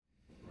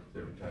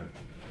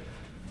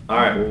All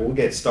right, well, we'll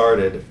get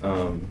started.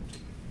 I'll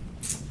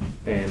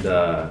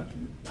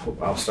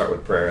start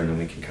with prayer, and then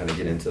we can kind of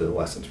get into the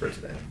lessons for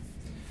today.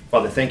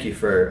 Father, thank you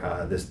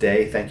for this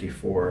day. Thank you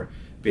for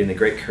being the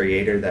great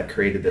creator that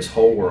created this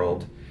whole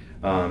world,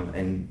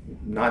 and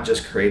not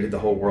just created the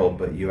whole world,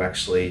 but you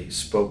actually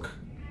spoke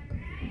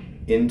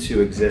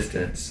into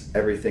existence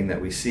everything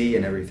that we see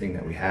and everything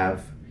that we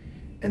have,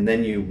 and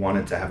then you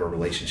wanted to have a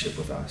relationship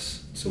with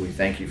us. So we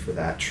thank you for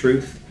that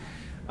truth.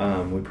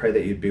 We pray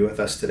that you'd be with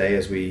us today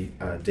as we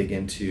dig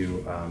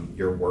into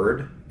your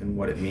word and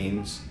what it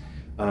means,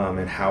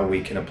 and how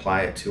we can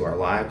apply it to our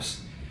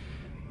lives.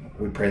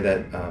 We pray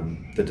that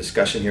the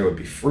discussion here would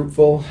be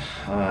fruitful,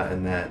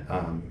 and that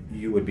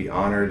you would be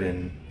honored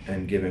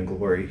and given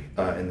glory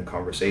in the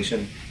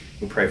conversation.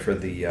 We pray for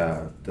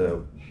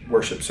the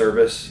worship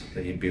service,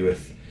 that you'd be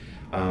with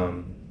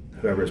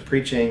whoever is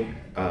preaching,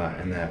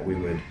 and that we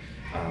would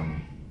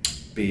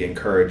be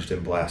encouraged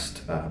and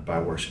blessed by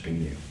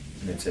worshiping you.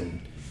 And it's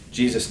in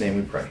Jesus' name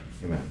we pray.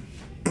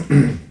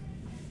 Amen.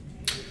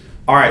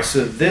 All right,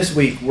 so this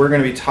week we're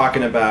going to be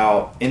talking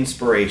about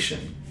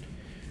inspiration.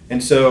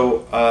 And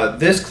so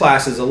this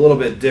class is a little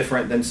bit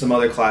different than some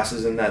other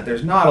classes in that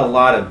there's not a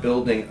lot of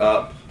building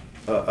up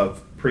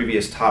of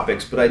previous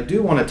topics, but I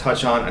do want to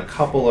touch on a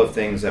couple of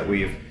things that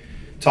we've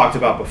talked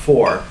about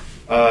before.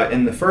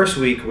 In the first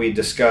week, we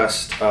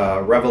discussed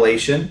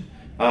revelation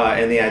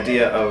and the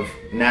idea of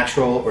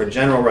natural or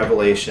general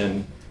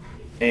revelation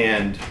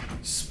and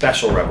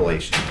special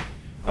revelation.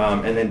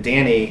 And then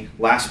Danny,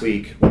 last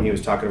week, when he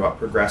was talking about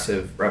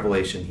progressive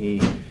revelation,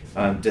 he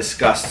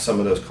discussed some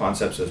of those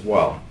concepts as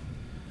well.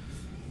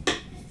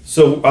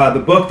 So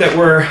the book that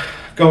we're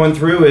going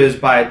through is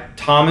by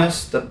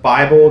Thomas, The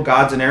Bible,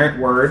 God's Inerrant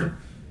Word.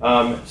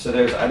 So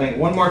there's, I think,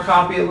 one more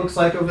copy it looks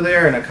like over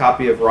there and a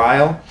copy of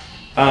Ryle.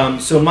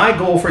 So my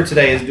goal for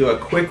today is do a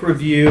quick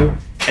review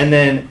and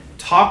then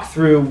talk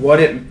through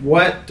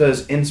what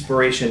does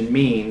inspiration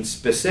mean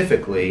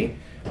specifically,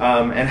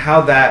 and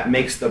how that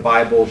makes the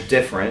Bible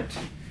different.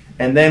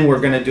 And then we're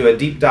going to do a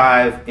deep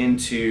dive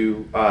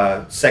into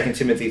 2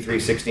 Timothy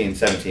 3:16 and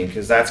 17,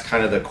 because that's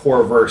kind of the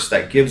core verse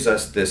that gives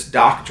us this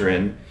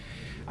doctrine.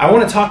 I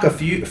want to talk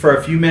for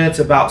a few minutes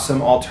about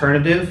some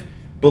alternative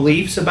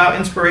beliefs about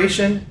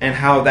inspiration and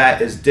how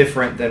that is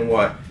different than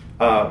what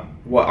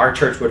our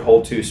church would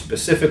hold to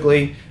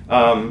specifically,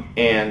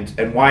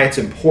 and why it's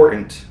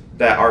important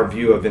that our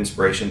view of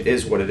inspiration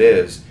is what it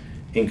is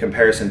in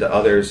comparison to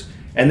others,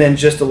 and then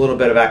just a little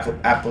bit of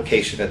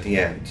application at the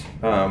end.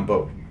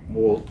 But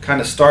we'll kind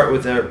of start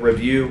with a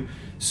review.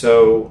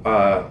 So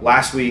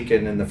last week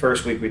and in the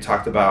first week we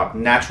talked about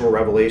natural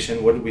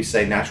revelation. What did we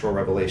say natural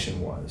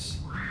revelation was?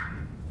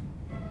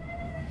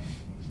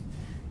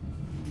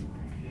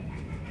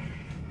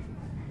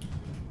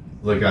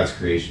 Like God's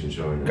creation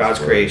showing us God's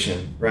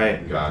creation,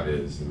 right? God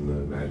is in the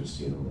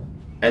majesty and all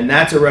that. And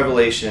that's a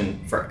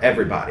revelation for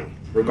everybody,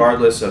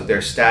 regardless of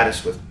their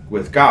status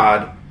with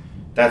God.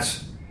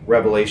 That's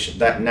revelation,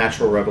 that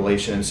natural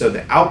revelation. And so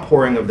the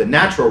outpouring of the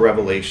natural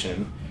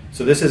revelation,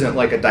 so this isn't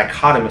like a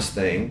dichotomous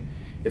thing.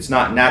 It's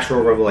not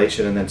natural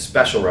revelation and then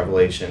special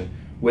revelation.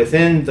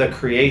 Within the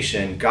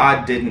creation,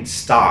 God didn't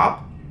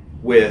stop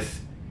with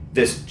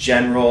this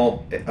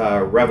general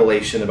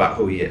revelation about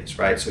who he is,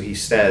 right? So he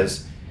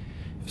says,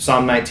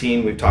 Psalm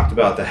 19, we've talked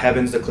about the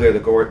heavens declare the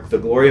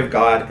glory of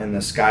God, and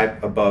the sky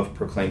above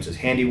proclaims his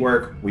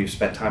handiwork. We've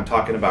spent time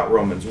talking about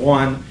Romans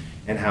 1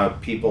 and how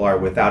people are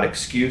without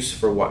excuse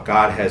for what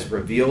God has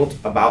revealed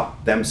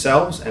about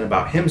themselves and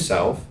about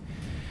himself.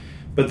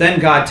 But then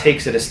God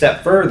takes it a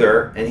step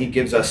further and he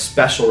gives us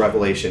special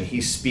revelation.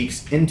 He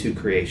speaks into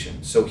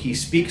creation. So he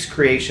speaks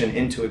creation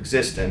into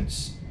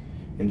existence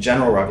in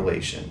general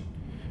revelation,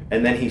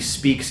 and then he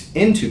speaks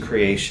into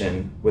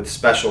creation with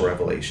special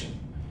revelation.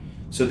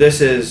 So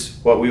this is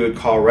what we would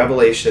call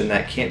revelation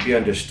that can't be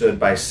understood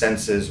by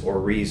senses or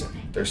reason.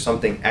 There's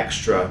something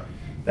extra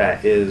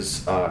that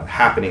is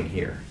happening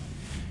here.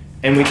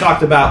 And we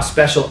talked about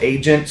special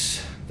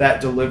agents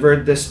that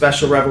delivered this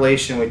special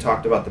revelation. We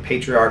talked about the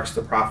patriarchs,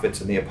 the prophets,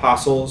 and the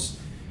apostles.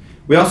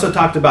 We also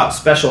talked about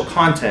special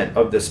content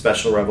of this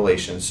special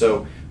revelation.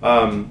 So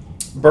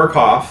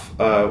Berkhoff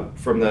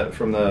from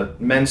the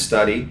men's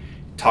study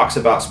talks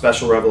about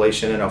special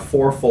revelation and a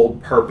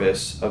fourfold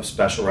purpose of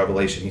special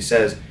revelation. He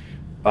says,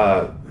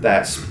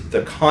 that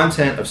the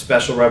content of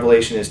special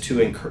revelation is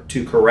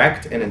to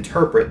correct and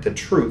interpret the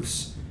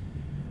truths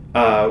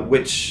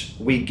which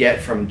we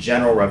get from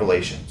general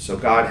revelation. So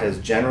God has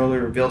generally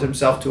revealed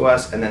himself to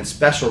us, and then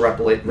special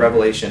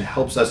revelation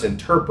helps us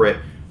interpret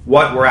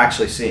what we're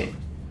actually seeing.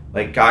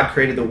 Like God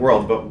created the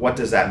world, but what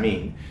does that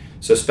mean?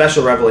 So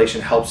special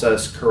revelation helps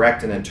us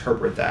correct and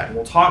interpret that. And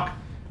we'll talk,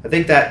 I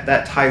think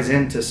that ties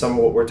into some of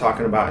what we're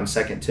talking about in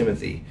 2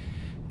 Timothy.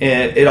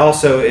 And it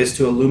also is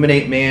to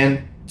illuminate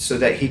man so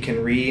that he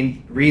can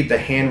read the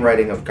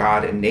handwriting of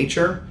God in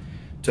nature,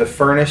 to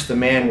furnish the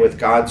man with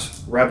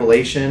God's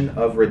revelation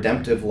of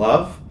redemptive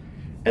love.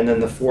 And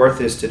then the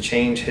fourth is to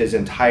change his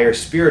entire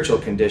spiritual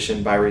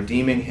condition by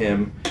redeeming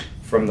him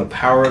from the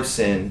power of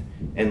sin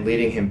and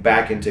leading him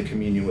back into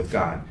communion with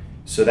God.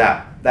 So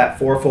that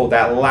fourfold,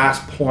 that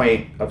last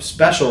point of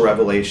special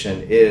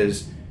revelation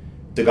is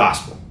the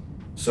gospel.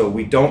 So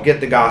we don't get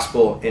the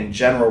gospel in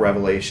general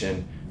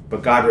revelation,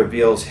 but God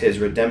reveals his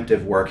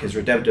redemptive work, his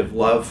redemptive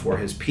love for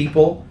his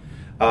people,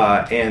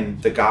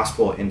 and the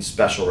gospel in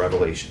special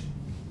revelation.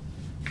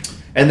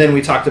 And then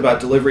we talked about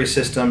delivery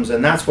systems,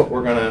 and that's what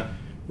we're going to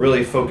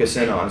really focus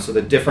in on. So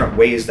the different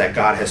ways that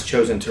God has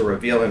chosen to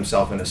reveal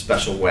himself in a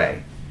special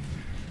way.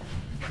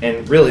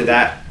 And really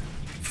that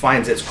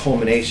finds its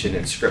culmination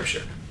in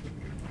Scripture.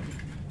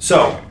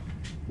 So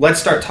let's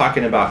start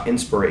talking about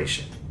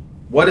inspiration.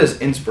 What does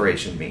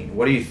inspiration mean?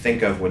 What do you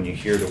think of when you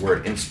hear the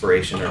word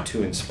inspiration or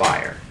to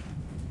inspire?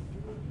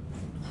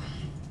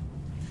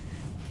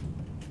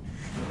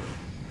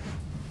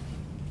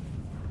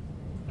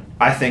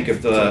 I think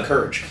of to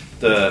encourage.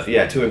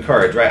 To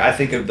encourage, right? I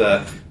think of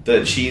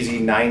the cheesy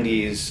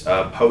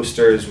 90s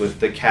posters with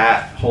the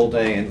cat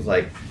holding and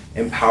like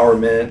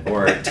empowerment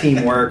or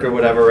teamwork or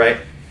whatever, right?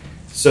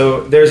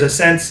 So there's a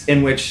sense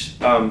in which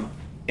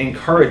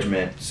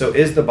encouragement, so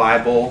is the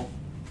Bible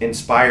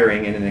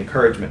inspiring in an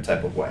encouragement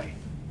type of way?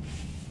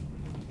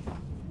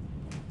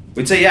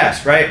 We'd say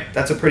yes, right?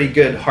 That's a pretty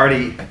good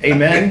hearty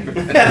amen.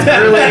 That's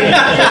really,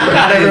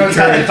 not everyone's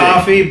having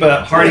coffee,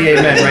 but hearty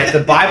amen, right?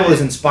 The Bible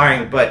is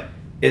inspiring, but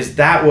is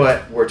that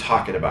what we're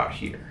talking about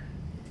here?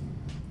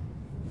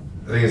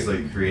 I think it's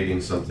like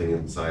creating something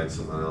inside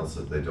someone else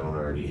that they don't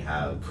already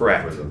have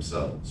Correct. for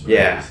themselves. Right?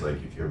 Yeah. It's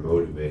like if you're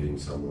motivating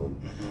someone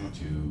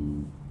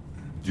to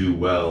do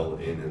well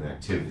in an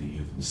activity,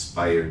 you've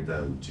inspired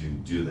them to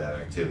do that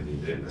activity.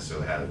 They didn't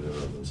necessarily have it in and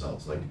of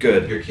themselves. Like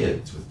Good. Your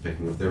kids with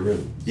picking up their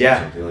rooms.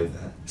 Yeah. Something like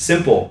that.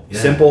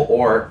 Simple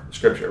or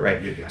Scripture,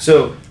 right? Yeah.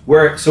 So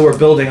we're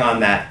building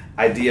on that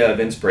idea of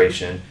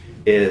inspiration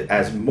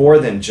as more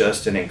than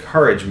just an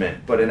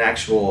encouragement, but an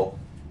actual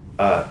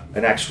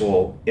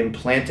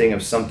implanting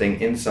of something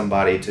in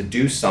somebody to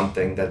do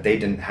something that they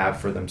didn't have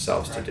for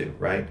themselves to do,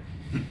 right?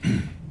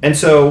 And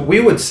so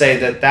we would say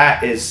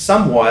that is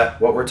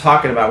somewhat what we're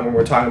talking about when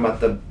we're talking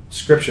about the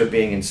Scripture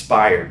being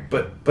inspired,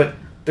 but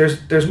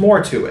there's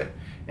more to it,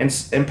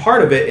 and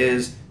part of it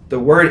is the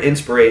word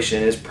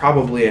inspiration is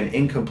probably an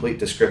incomplete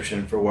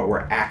description for what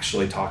we're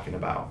actually talking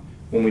about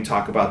when we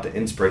talk about the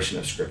inspiration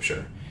of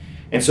Scripture.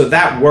 And so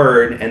that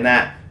word and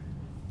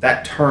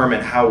that term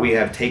and how we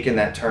have taken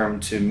that term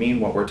to mean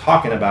what we're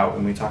talking about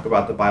when we talk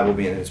about the Bible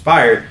being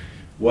inspired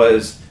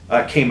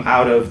came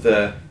out of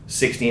the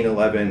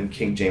 1611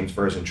 King James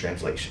Version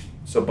translation.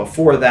 So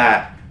before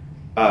that,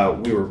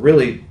 we were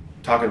really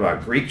talking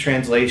about Greek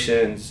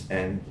translations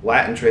and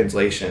Latin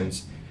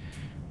translations,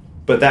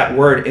 but that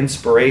word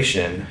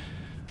inspiration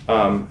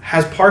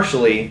has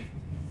partially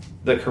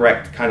the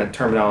correct kind of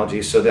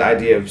terminology. So the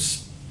idea of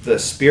the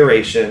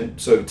spiration,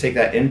 so take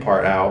that in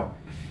part out,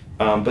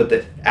 but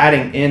the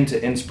adding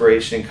into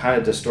inspiration kind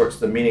of distorts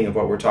the meaning of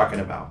what we're talking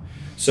about.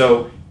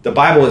 So the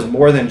Bible is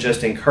more than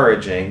just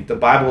encouraging. The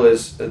Bible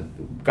is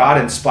God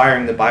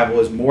inspiring. The Bible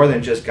is more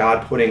than just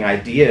God putting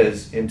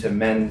ideas into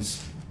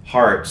men's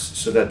hearts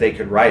so that they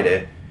could write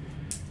it.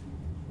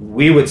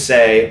 We would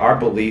say our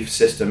belief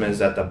system is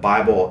that the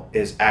Bible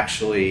is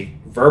actually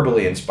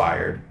verbally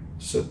inspired.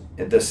 So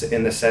in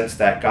the sense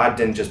that God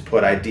didn't just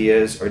put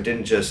ideas or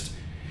didn't just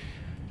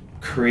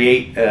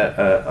create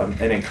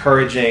an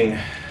encouraging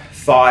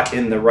thought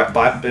in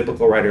the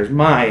biblical writers'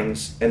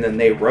 minds, and then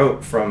they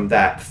wrote from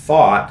that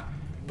thought,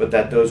 but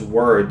that those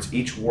words,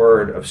 each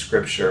word of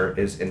Scripture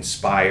is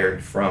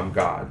inspired from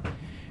God.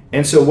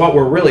 And so what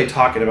we're really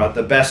talking about,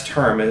 the best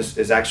term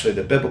is actually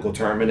the biblical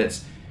term, and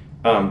it's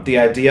the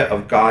idea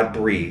of God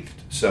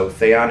breathed. So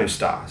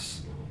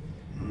theopneustos,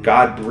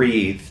 God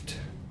breathed.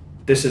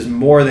 This is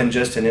more than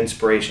just an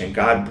inspiration.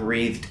 God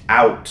breathed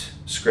out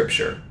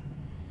Scripture.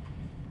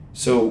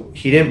 So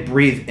he didn't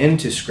breathe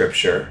into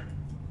Scripture.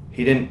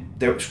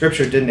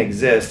 Scripture didn't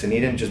exist, and he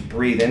didn't just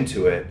breathe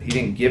into it. He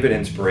didn't give it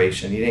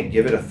inspiration. He didn't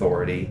give it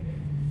authority.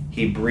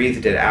 He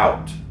breathed it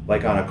out,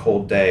 like on a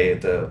cold day,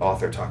 the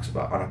author talks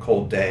about. On a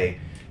cold day,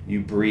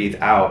 you breathe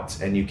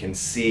out, and you can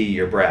see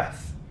your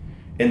breath.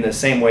 In the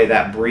same way,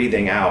 that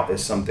breathing out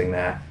is something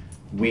that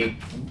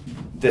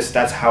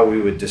that's how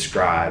we would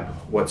describe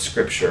what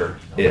Scripture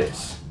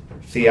is.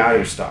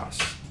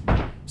 Theopneustos.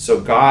 So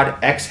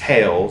God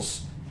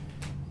exhales,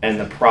 and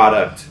the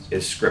product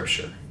is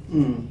Scripture.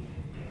 Mm.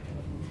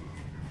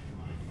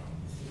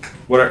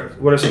 What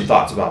are some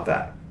thoughts about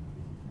that?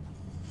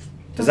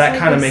 Does that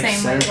kind of make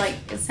sense?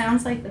 It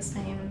sounds like the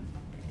same.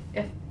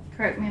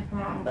 Correct me if I'm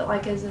wrong,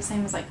 but is the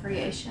same as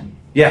creation.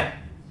 Yeah.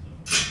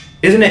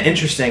 Isn't it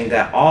interesting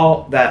that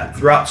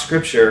throughout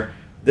Scripture,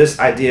 this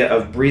idea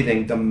of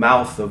breathing, the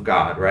mouth of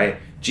God, right?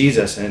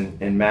 Jesus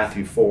in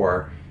Matthew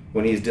 4,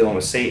 when he's dealing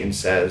with Satan,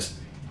 says,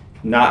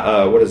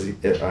 what is he?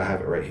 I have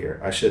it right here.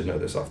 I should know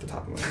this off the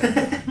top of my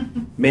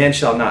head. Man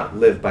shall not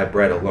live by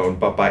bread alone,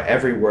 but by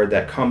every word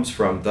that comes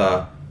from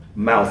the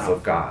mouth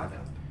of God.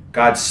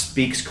 God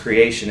speaks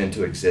creation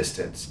into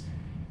existence.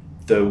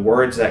 The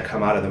words that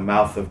come out of the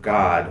mouth of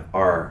God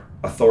are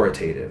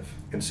authoritative.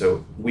 And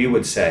so we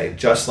would say,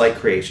 just like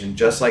creation,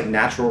 just like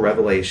natural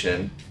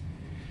revelation,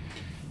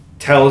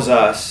 tells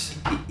us,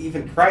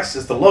 Even Christ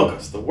is the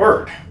Logos, the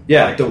Word.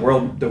 yeah, the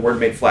word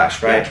made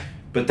flesh, right? Yeah.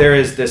 But there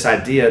is this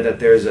idea that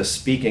there's a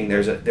speaking,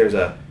 there's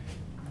a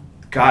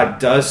God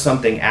does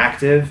something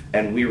active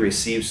and we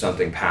receive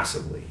something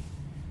passively.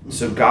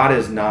 So God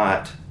is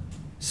not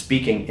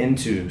speaking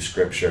into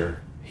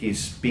Scripture, he's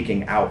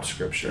speaking out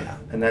Scripture. Yeah.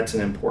 And that's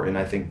an important,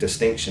 I think,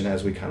 distinction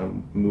as we kind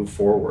of move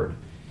forward.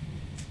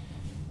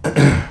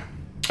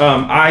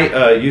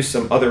 I used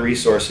some other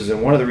resources,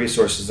 and one of the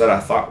resources that I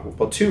thought,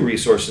 well, two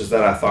resources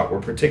that I thought were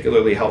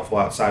particularly helpful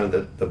outside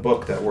of the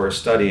book that we're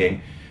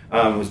studying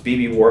was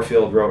B.B.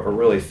 Warfield wrote a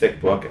really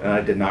thick book, and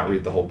I did not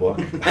read the whole book.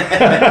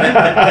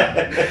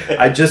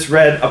 I just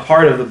read a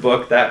part of the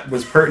book that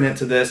was pertinent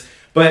to this.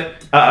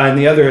 But and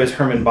the other is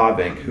Herman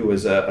Bavinck, who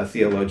was a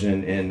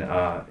theologian in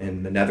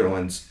the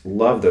Netherlands.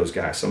 Love those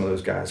guys, some of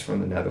those guys from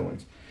the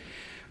Netherlands.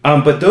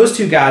 But those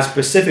two guys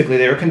specifically,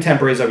 they were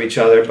contemporaries of each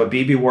other, but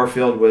B.B.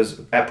 Warfield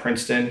was at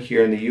Princeton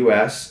here in the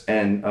U.S.,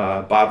 and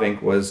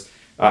Bavinck was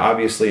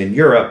obviously in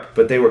Europe,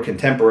 but they were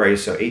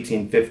contemporaries, so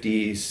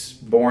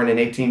 1850s, born in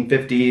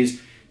 1850s,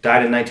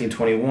 died in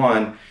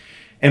 1921.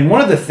 And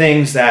one of the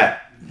things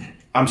that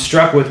I'm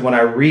struck with when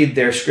I read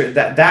their script,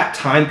 that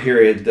time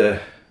period,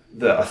 the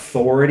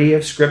authority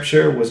of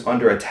Scripture was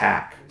under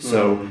attack.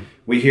 So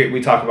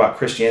we talk about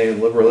Christianity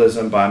and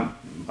liberalism by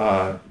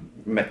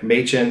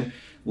Machen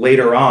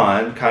later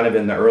on, kind of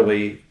in the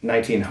early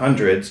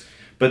 1900s.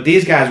 But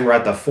these guys were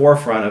at the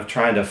forefront of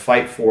trying to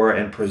fight for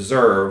and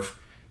preserve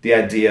the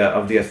idea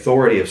of the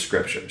authority of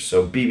Scripture.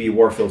 So B.B.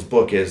 Warfield's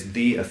book is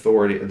the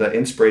authority, the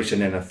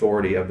inspiration and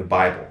authority of the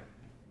Bible.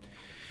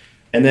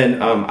 And then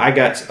I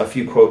got a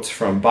few quotes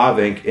from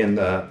Bavinck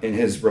in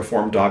his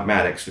Reformed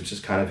Dogmatics, which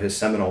is kind of his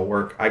seminal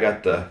work. I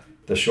got the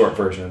short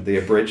version, the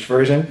abridged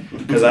version,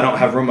 because I don't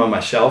have room on my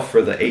shelf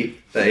for the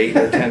 8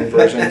 or 10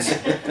 versions.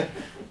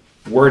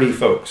 Wordy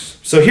folks.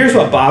 So here's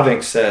what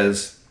Bavinck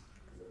says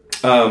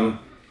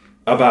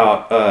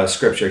about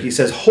Scripture. He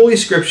says, Holy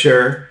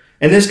Scripture,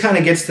 and this kind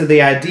of gets to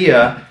the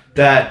idea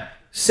that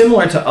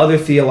similar to other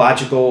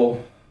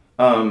theological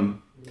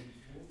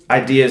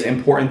ideas,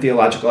 important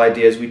theological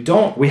ideas,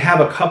 we have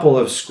a couple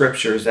of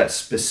scriptures that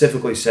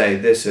specifically say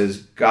this is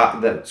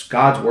God, that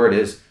God's word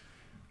is,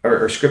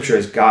 or Scripture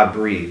is God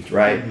breathed,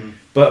 right? Mm-hmm.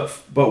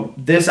 But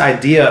this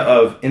idea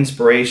of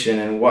inspiration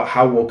and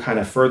how we'll kind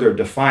of further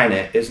define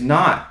it is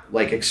not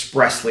like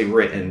expressly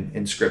written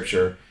in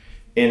Scripture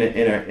in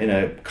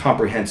a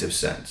comprehensive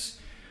sense.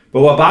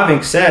 But what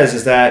Bavinck says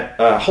is that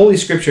Holy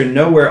Scripture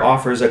nowhere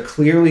offers a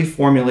clearly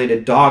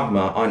formulated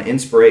dogma on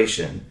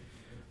inspiration,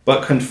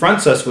 but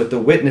confronts us with the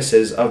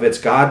witnesses of its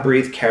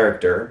God-breathed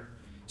character.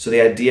 So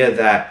the idea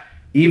that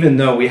even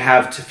though we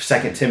have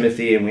 2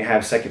 Timothy and we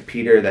have 2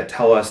 Peter that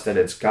tell us that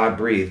it's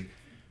God-breathed,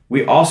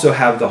 we also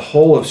have the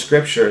whole of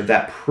Scripture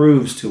that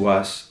proves to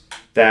us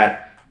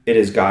that it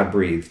is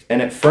God-breathed.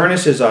 And it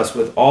furnishes us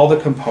with all the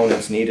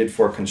components needed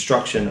for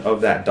construction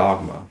of that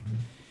dogma.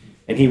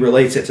 And he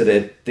relates it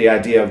to the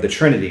idea of the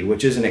Trinity,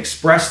 which isn't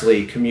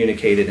expressly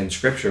communicated in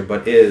Scripture,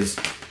 but is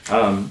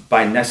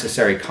by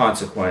necessary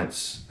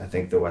consequence, I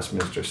think the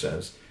Westminster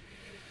says.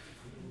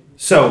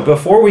 So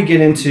before we get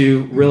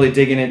into really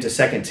digging into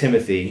 2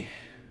 Timothy,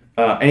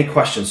 any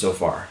questions so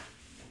far?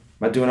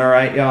 Am I doing all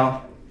right,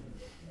 y'all?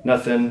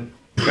 Nothing?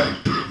 Okay.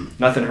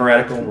 Nothing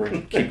heretical?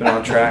 We're keeping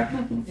on track?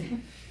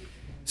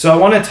 So I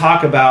want to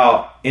talk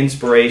about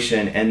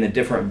inspiration and the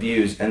different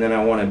views, and then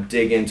I want to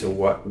dig into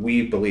what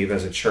we believe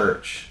as a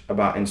church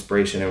about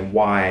inspiration and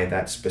why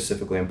that's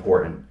specifically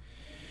important.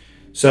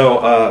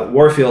 So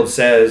Warfield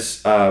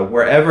says,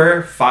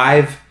 wherever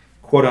 5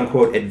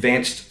 quote-unquote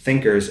advanced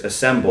thinkers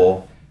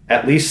assemble,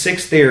 at least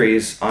 6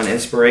 theories on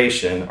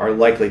inspiration are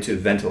likely to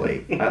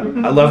ventilate.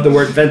 I love the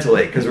word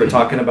ventilate because we're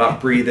talking about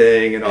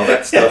breathing and all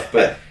that stuff,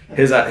 but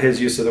his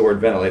use of the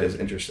word ventilate is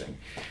interesting.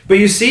 But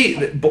you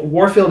see,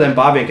 Warfield and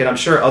Bavinck, and I'm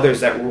sure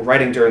others that were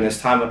writing during this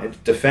time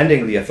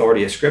defending the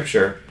authority of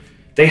Scripture,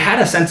 they had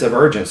a sense of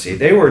urgency.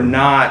 They were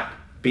not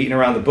beating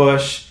around the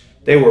bush.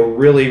 They were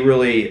really,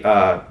 really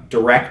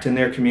direct in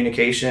their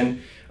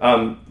communication.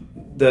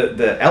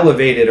 The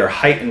elevated or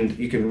heightened,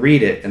 you can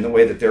read it in the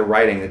way that they're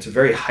writing. It's a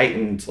very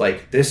heightened,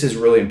 like, this is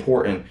really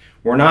important.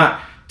 We're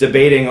not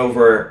debating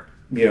over,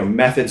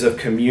 methods of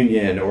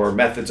communion or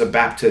methods of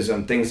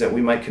baptism, things that we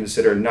might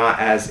consider not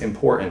as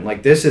important.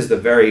 Like, this is the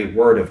very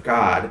Word of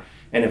God.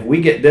 And if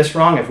we get this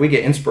wrong, if we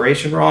get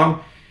inspiration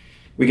wrong,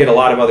 we get a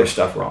lot of other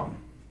stuff wrong.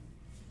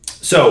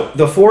 So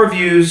the 4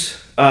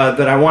 views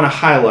that I want to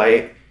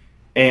highlight,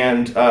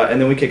 and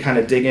then we could kind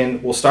of dig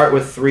in. We'll start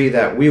with 3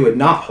 that we would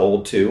not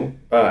hold to,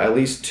 at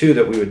least 2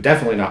 that we would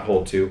definitely not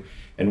hold to,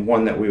 and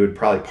 1 that we would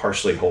probably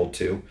partially hold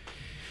to.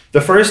 The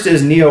first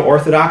is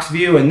Neo-Orthodox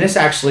view, and this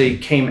actually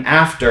came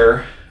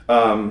after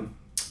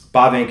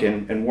Bavinck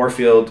and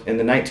Warfield in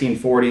the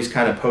 1940s,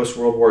 kind of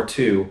post-World War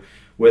II,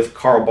 with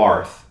Karl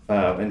Barth,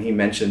 and he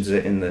mentions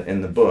it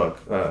in the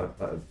book,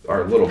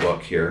 our little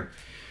book here.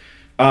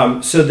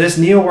 So this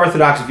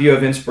Neo-Orthodox view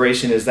of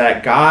inspiration is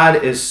that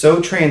God is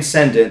so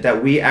transcendent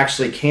that we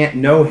actually can't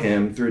know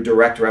him through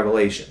direct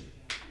revelation.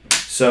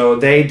 So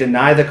they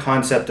deny the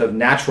concept of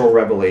natural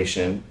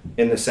revelation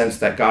in the sense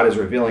that God is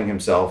revealing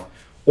himself,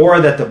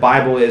 or that the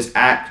Bible is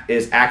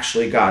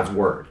actually God's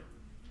word.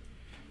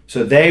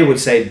 So they would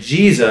say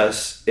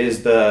Jesus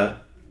is the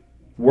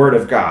word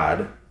of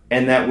God,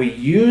 and that we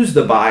use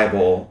the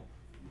Bible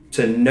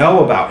to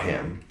know about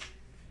him,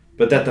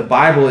 but that the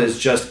Bible is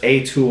just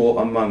a tool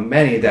among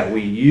many that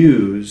we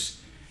use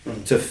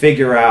to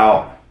figure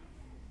out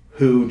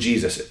who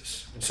Jesus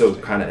is. So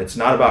kind of, it's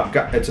not about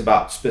God, it's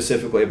about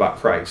specifically about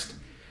Christ.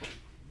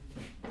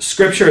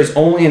 Scripture is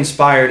only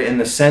inspired in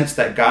the sense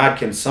that God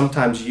can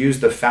sometimes use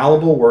the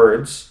fallible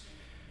words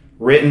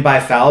written by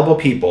fallible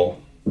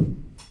people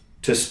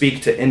to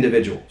speak to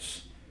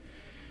individuals.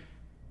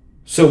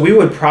 So we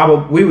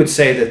would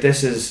say that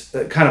this is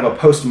kind of a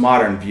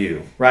postmodern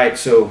view, right?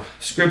 So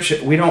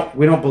Scripture, we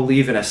don't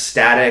believe in a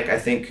static. I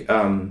think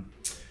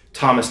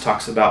Thomas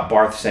talks about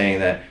Barth saying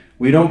that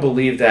we don't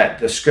believe that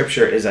the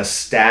Scripture is a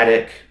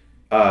static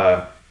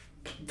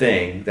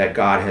thing that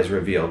God has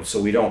revealed.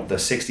 So the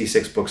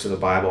 66 books of the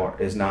Bible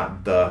is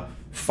not the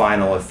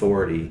final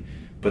authority,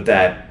 but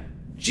that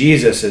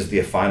Jesus is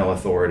the final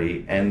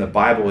authority, and the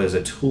Bible is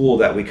a tool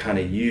that we kind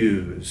of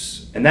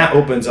use, and that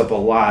opens up a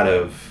lot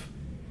of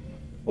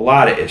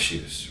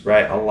issues,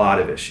 right? A lot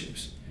of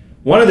issues.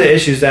 One of the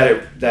issues that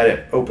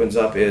it opens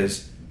up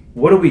is,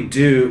 what do we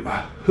do?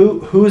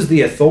 Who's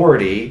the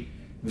authority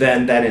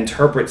then that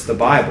interprets the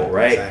Bible,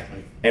 right? Exactly.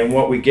 And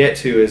what we get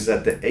to is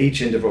that each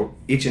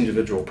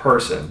individual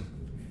person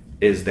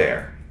is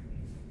there.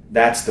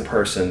 That's the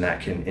person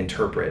that can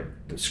interpret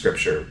the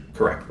Scripture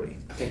correctly.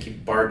 I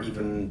think Bart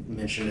even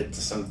mentioned it to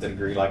some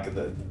degree, like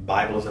the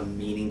Bible is a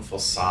meaningful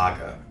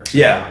saga or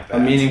something like that. A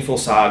meaningful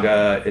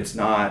saga. It's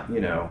not, and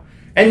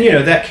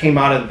that came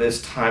out of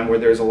this time where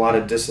there's a lot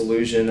of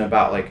disillusion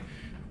about like,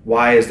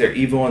 why is there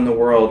evil in the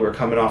world? We're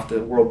coming off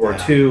the World War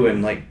II,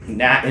 and like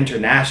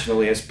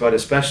internationally, but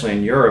especially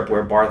in Europe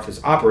where Barth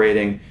is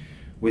operating,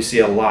 we see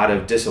a lot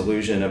of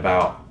disillusion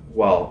about,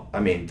 well, I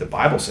mean, the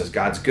Bible says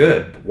God's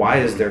good. Why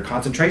is there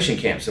concentration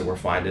camps that we're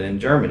finding in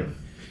Germany?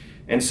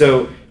 And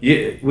so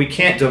we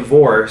can't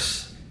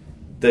divorce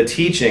the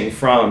teaching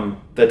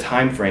from the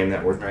time frame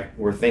that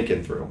we're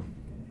thinking through.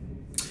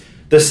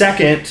 The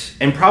second,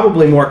 and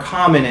probably more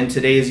common in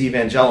today's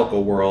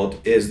evangelical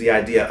world, is the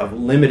idea of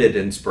limited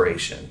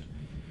inspiration.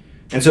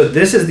 And so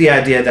this is the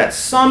idea that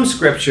some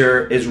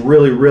Scripture is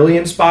really, really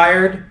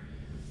inspired,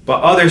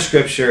 but other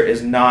Scripture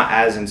is not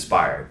as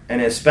inspired.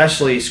 And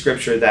especially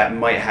Scripture that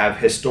might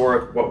have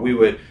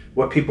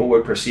what people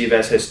would perceive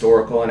as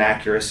historical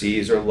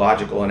inaccuracies or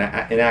logical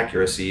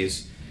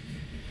inaccuracies.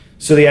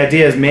 So the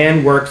idea is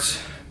man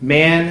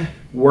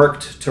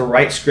worked to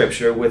write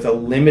Scripture with a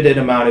limited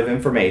amount of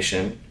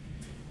information,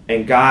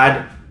 and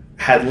God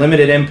had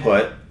limited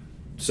input.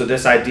 So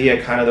this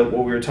idea, kind of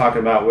what we were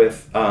talking about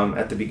with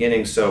at the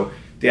beginning, so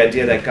the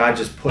idea that God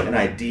just put an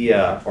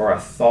idea or a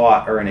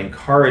thought or an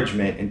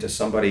encouragement into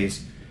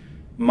somebody's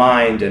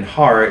mind and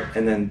heart,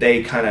 and then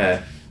they kind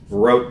of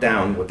wrote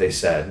down what they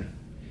said.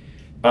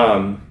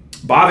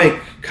 Bavinck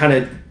kind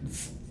of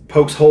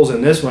pokes holes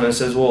in this one and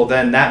says, well,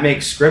 then that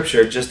makes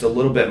Scripture just a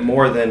little bit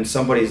more than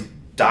somebody's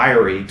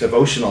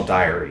devotional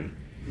diary.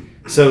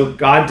 So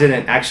God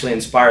didn't actually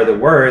inspire the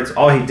words.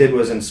 All he did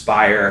was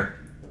inspire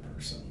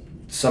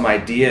some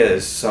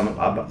ideas,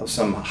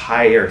 some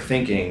higher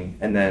thinking,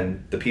 and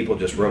then the people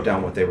just wrote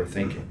down what they were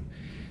thinking.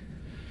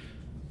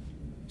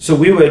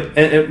 So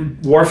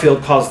and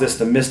Warfield calls this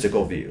the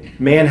mystical view.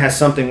 Man has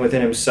something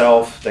within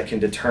himself that can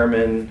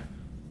determine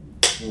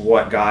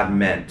what God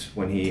meant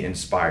when he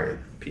inspired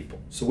people.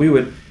 So we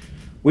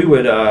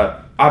would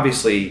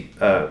obviously,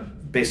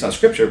 based on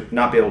Scripture,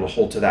 not be able to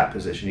hold to that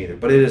position either.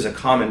 But it is a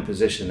common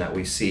position that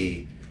we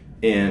see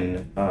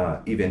in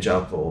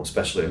evangelical,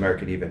 especially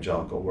American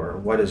evangelical, where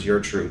what is your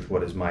truth,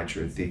 what is my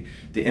truth?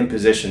 The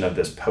imposition of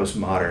this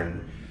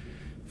postmodern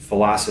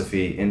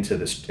philosophy into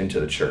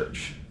the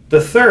church.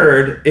 The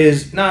third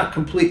is not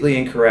completely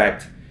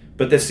incorrect,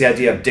 but this is the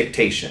idea of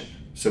dictation.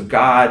 So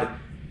God,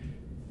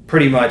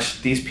 pretty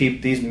much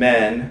these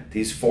men,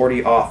 these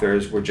 40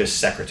 authors were just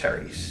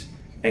secretaries,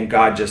 and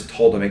God just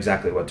told them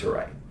exactly what to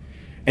write.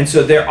 And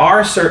so there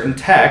are certain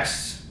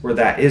texts where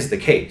that is the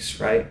case,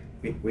 right?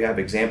 We have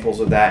examples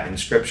of that in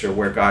Scripture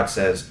where God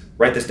says,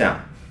 write this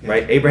down,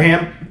 right?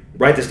 Abraham,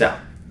 write this down.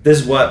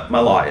 This is what my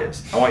law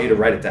is. I want you to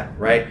write it down,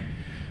 right?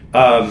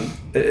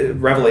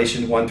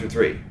 Revelation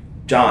 1-3.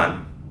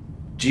 John,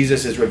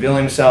 Jesus is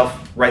revealing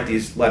himself. Write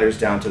these letters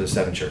down to the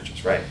 7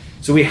 churches, right?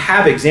 So we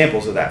have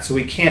examples of that. So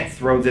we can't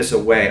throw this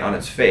away on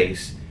its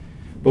face.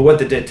 But what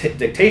the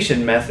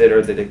dictation method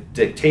or the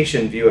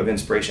dictation view of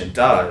inspiration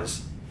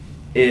does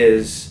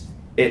is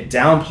it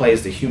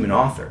downplays the human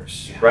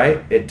authors,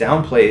 right? It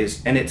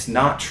downplays, and it's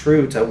not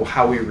true to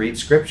how we read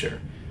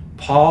Scripture.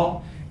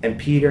 Paul and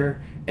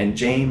Peter and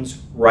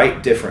James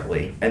write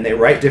differently, and they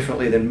write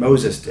differently than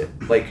Moses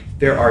did. Like,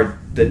 there are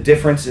the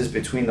differences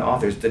between the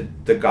authors.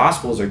 The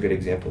Gospels are good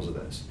examples of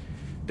this.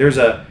 There's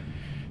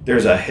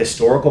a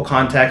historical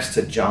context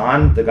to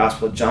John, the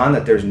Gospel of John,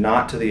 that there's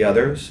not to the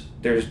others.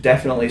 There's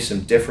definitely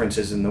some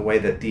differences in the way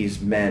that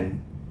these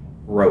men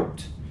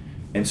wrote.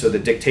 And so the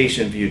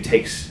dictation view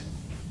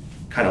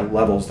kind of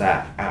levels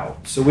that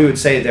out. So we would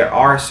say there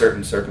are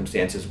certain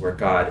circumstances where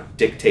God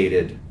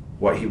dictated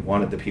what he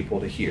wanted the people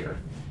to hear.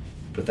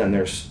 But then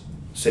there's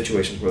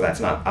situations where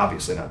that's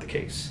obviously not the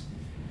case.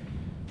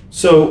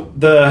 So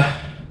the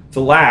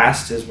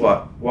last is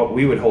what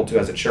we would hold to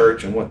as a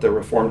church, and what the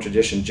Reformed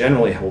tradition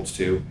generally holds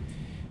to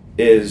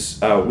is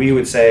we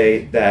would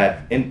say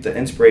that the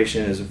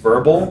inspiration is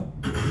verbal,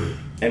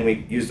 and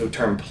we use the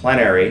term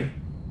plenary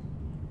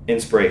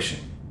inspiration.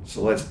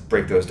 So let's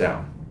break those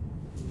down.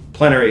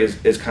 Plenary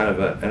is kind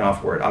of an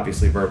off word.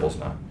 Obviously, verbal's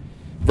not.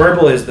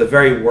 Verbal is the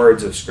very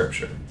words of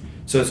Scripture.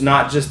 So it's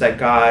not just that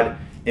God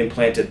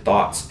implanted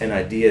thoughts and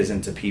ideas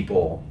into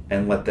people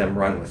and let them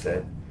run with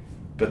it,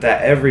 but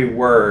that every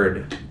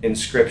word in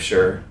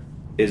Scripture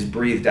is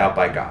breathed out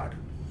by God,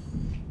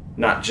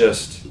 not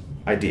just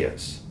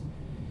ideas.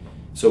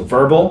 So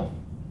verbal,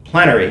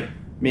 plenary,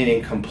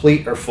 meaning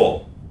complete or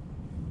full.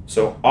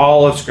 So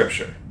all of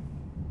Scripture,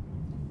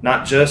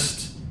 not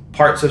just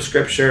parts of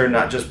Scripture,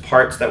 not just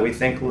parts that we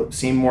think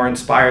seem more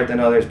inspired than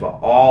others, but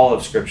all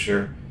of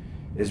Scripture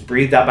is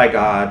breathed out by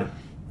God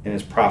and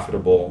is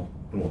profitable,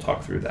 and we'll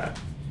talk through that.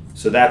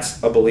 So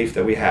that's a belief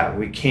that we have.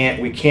 We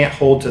can't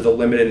hold to the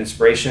limited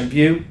inspiration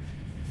view,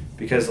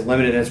 because the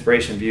limited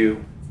inspiration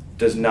view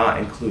does not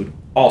include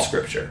all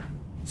Scripture.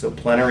 So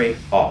plenary,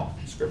 all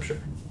Scripture.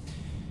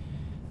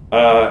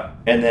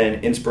 And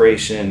then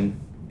inspiration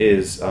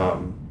is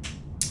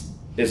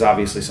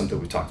obviously something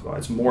we've talked about.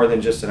 It's more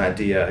than just an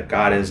idea.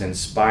 God is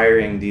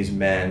inspiring these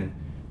men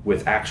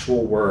with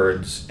actual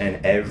words,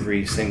 and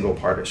every single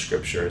part of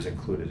Scripture is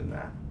included in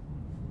that.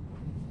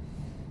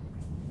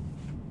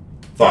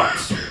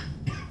 Thoughts?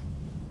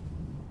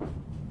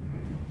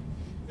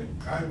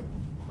 I have a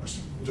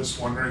question. I'm just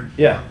wondering.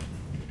 Yeah.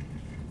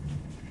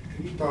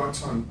 Any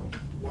thoughts on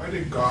why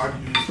did God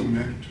use the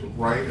men to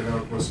write it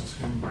out versus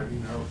him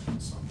writing out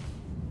himself?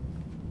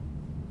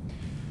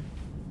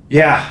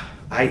 Yeah,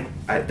 I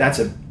that's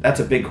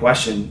a big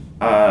question.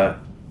 I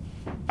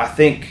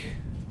think,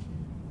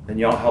 and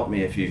y'all help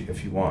me if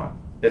you want.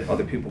 If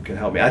other people can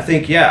help me. I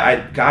think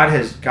God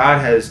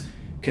has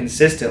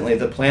consistently,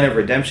 the plan of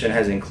redemption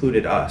has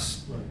included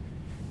us. Right.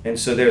 And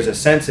so there's a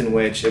sense in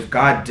which if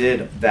God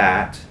did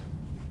that,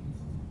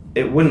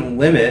 it wouldn't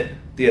limit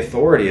the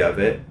authority of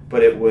it,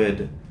 but it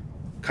would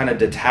kind of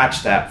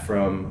detach that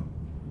from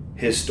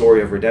his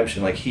story of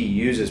redemption. Like, he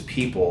uses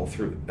people,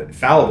 through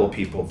fallible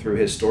people, through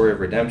his story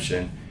of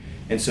redemption.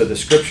 And so the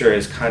Scripture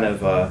is kind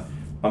of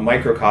a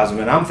microcosm.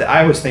 And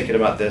I was thinking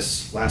about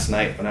this last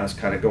night when I was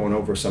kind of going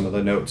over some of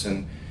the notes.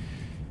 And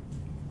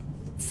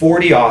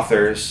 40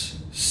 authors,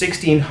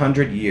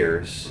 1,600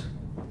 years,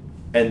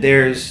 and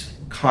there's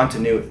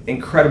continuity,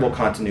 incredible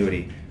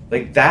continuity.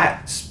 Like,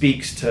 that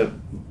speaks to,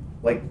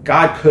 like,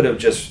 God could have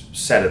just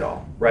said it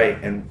all,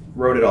 right, and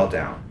wrote it all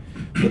down.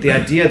 But the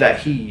idea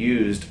that he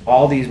used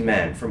all these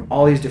men from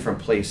all these different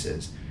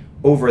places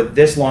over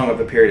this long of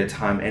a period of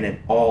time, and it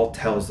all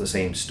tells the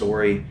same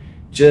story,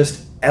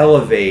 just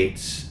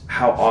elevates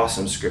how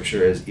awesome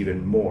Scripture is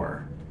even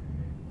more.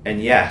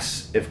 And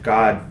yes, if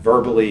God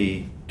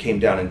verbally came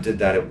down and did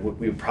that,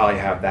 we would probably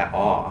have that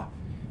awe.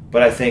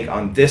 But I think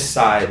on this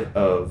side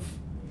of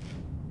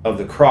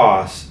the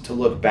cross, to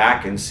look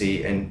back and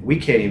see, and we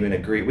can't even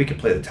agree, we could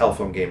play the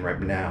telephone game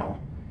right now.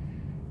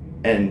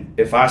 And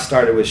if I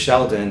started with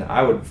Sheldon,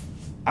 I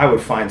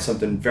would find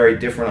something very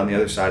different on the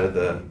other side of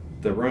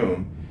the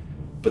room.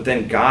 But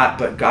then God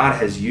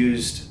has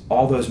used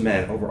all those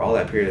men over all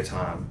that period of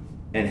time,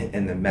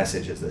 and the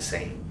message is the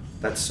same.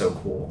 That's so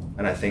cool.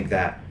 And I think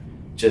that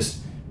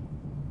just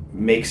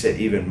makes it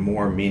even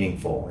more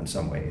meaningful in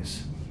some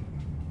ways.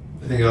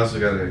 I think you also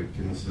got to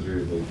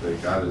consider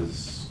that God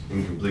is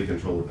in complete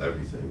control of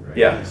everything, right?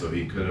 Yeah. And so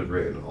he could have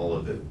written all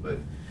of it, but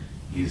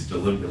he's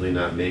deliberately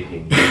not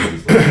making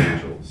humans like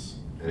angels.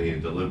 And he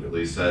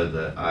deliberately said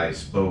that I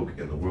spoke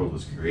and the world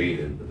was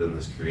created, but then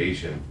this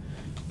creation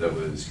that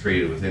was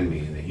created within me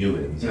and the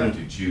humans had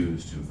to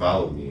choose to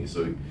follow me.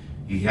 So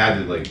he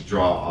had to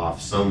draw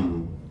off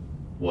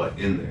somewhat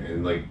in there.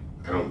 And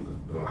I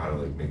don't know how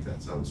to make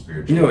that sound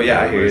spiritual. No,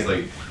 yeah, I hear it's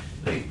you.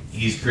 like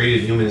he's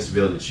created humans to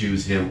be able to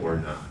choose him or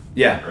not.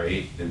 Yeah.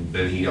 Right? And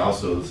then he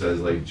also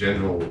says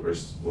general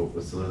versus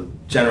what's the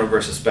General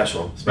versus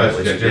special.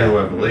 general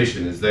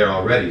revelation is there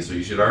already, so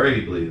you should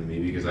already believe in me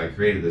because I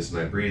created this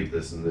and I breathed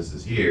this and this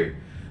is here.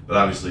 But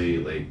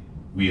obviously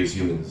we as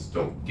humans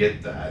don't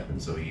get that, and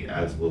so he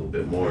adds a little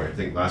bit more. I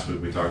think last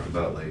week we talked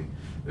about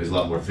there's a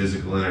lot more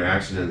physical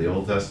interaction in the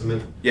Old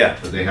Testament. Yeah.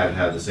 But they had to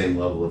have the same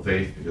level of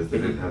faith because they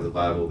didn't have the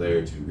Bible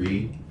there to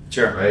read.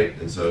 Sure. Right?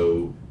 And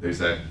so there's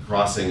that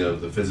crossing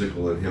of the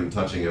physical and him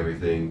touching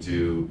everything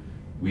to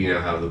we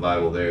now have the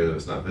Bible there that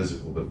it's not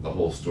physical, but the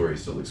whole story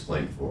is still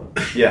explained for him.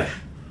 Yeah.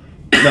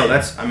 No, I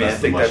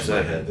think that's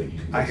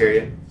I hear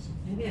you.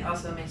 Maybe it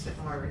also makes it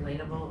more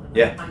relatable and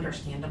Yeah.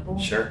 understandable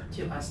Sure.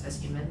 to us as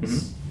humans.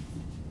 Mm-hmm.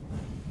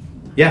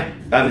 Yeah,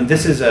 I mean,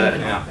 this is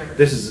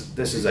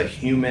a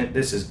human.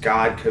 This is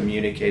God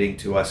communicating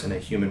to us in a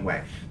human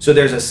way. So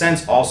there's a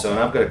sense also, and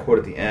I've got a quote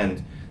at the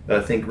end that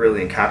I think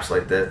really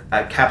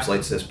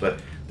encapsulates this. But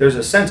there's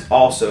a sense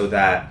also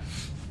that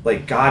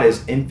like God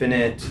is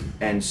infinite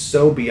and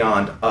so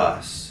beyond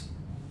us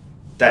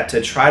that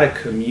to try to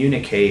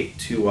communicate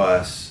to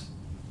us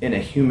in a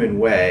human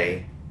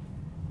way,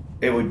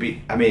 it would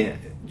be, I mean,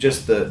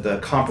 just the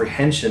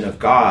comprehension of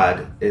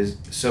God is,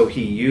 so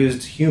he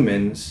used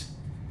humans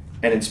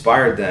and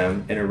inspired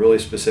them in a really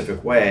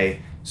specific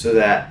way so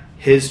that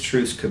his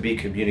truths could be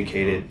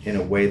communicated in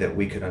a way that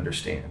we could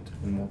understand.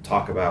 And we'll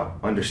talk about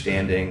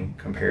understanding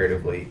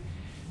comparatively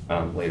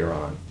later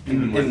on.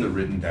 Even with the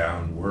written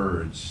down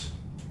words,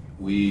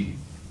 the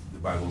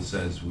Bible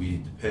says we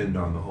depend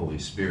on the Holy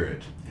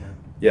Spirit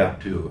Yeah.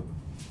 to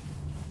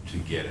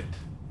get it,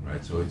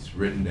 right? So it's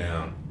written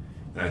down.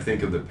 And I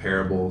think of the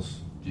parables.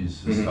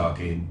 Jesus is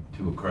talking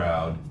to a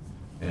crowd,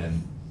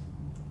 and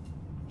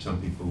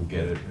some people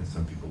get it and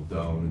some people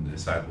don't. And the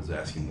disciples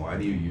ask him, why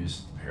do you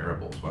use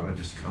parables? Why not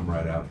just come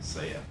right out and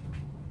say it?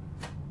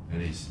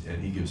 And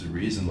he gives a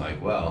reason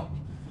like, well,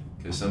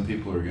 because some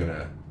people are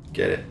gonna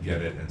get it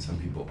and some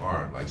people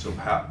aren't. Like, so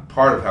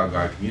part of how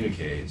God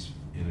communicates,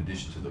 in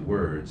addition to the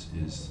words,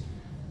 is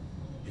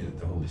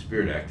the Holy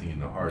Spirit acting in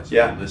the hearts of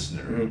the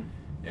listener.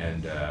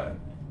 And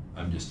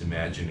I'm just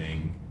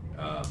imagining,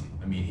 I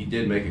mean, he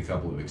did make a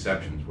couple of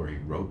exceptions where he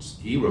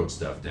wrote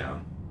stuff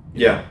down.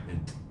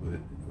 And with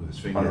his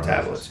finger on the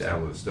tablet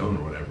of stone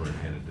or whatever, and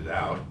handed it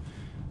out.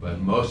 But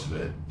most of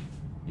it,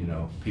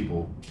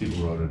 people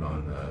wrote it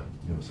on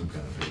some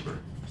kind of paper,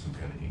 some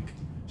kind of ink.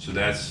 So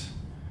that's,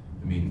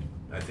 I mean,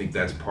 I think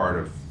that's part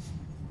of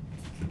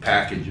the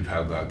package of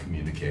how God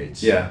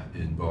communicates. It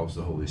involves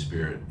the Holy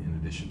Spirit in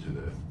addition to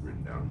the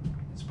written down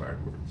inspired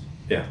words.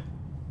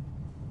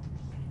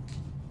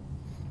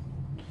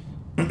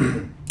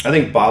 I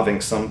think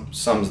Bavinck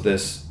sums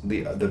this,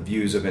 the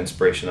views of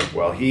inspiration up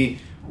well. He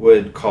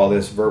would call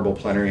this verbal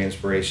plenary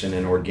inspiration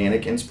and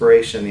organic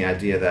inspiration, the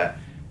idea that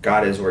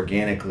God is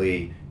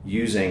organically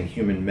using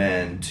human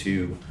men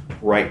to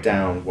write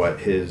down what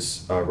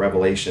his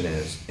revelation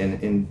is.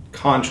 And in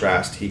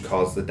contrast, he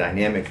calls the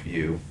dynamic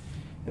view,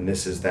 and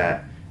this is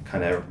that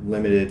kind of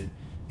limited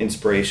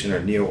inspiration or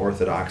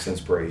neo-orthodox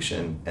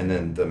inspiration. And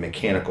then the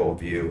mechanical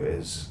view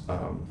is,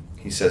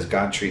 he says,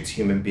 God treats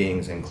human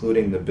beings,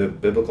 including the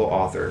biblical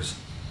authors,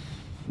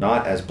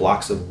 not as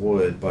blocks of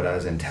wood, but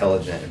as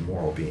intelligent and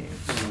moral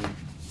beings.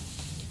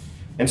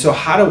 And so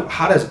how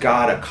does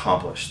God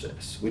accomplish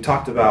this? We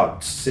talked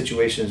about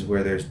situations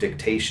where there's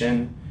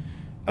dictation,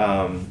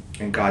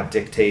 and God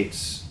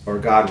dictates, or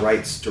God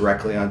writes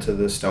directly onto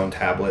the stone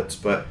tablets.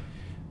 But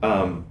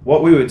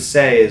what we would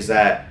say is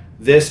that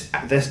this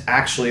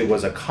actually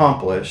was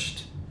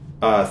accomplished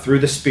through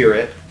the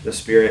Spirit. The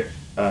Spirit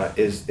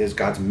is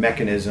God's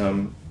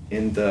mechanism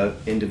in the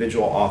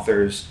individual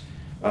authors'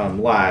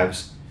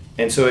 lives.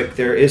 And so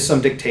there is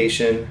some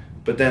dictation,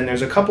 but then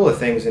there's a couple of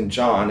things in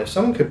John. If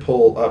someone could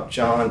pull up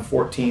John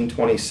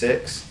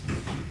 14:26,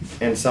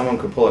 and someone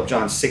could pull up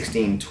John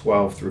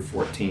 16:12 through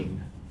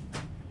 14.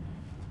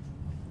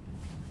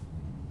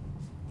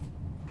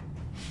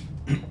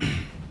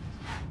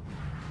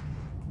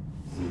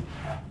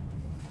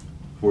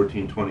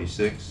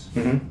 (14:26).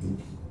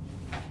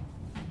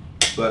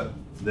 But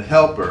the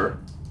Helper,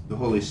 the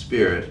Holy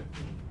Spirit,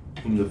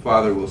 whom the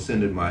Father will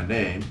send in my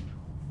name,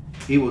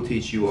 he will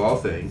teach you all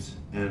things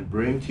and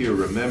bring to your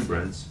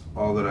remembrance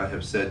all that I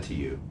have said to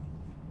you.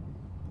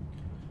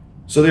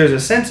 So there's a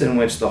sense in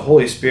which the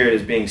Holy Spirit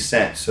is being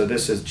sent. So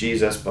this is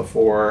Jesus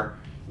before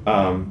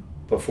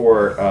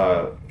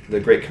the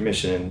Great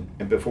Commission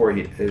and before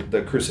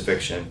the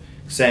crucifixion,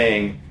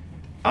 saying,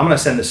 I'm going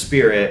to send the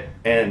Spirit,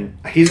 and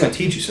he's going to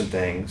teach you some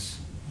things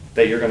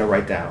that you're going to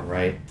write down,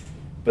 right?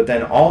 But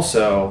then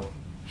also,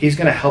 he's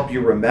going to help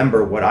you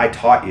remember what I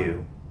taught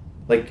you.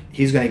 Like,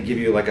 he's going to give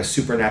you like a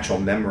supernatural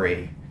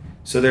memory.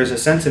 So there's a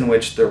sense in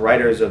which the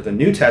writers of the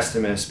New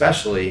Testament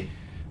especially,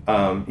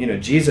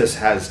 Jesus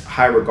has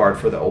high regard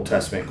for the Old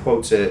Testament,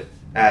 quotes it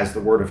as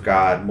the Word of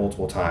God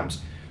multiple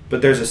times.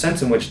 But there's a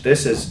sense in which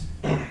this is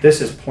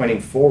pointing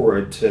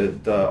forward to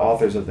the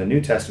authors of the New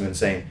Testament,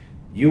 saying,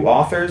 you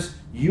authors,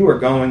 you are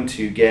going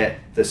to get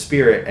the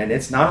Spirit, and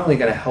it's not only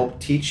going to help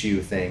teach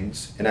you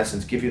things, in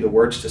essence, give you the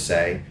words to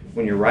say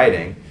when you're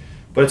writing,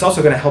 but it's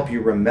also going to help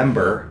you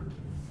remember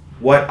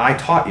what I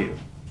taught you.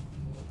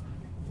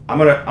 I'm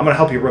gonna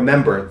help you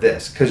remember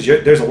this, because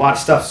there's a lot of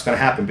stuff that's going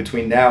to happen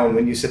between now and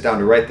when you sit down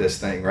to write this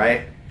thing,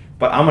 right?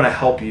 But I'm going to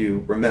help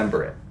you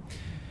remember it.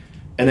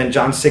 And then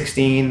John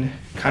 16,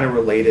 kind of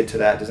related to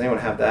that. Does anyone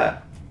have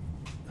that?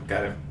 I've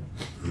got it.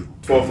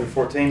 12 through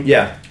 14?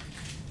 Yeah.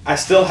 I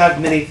still have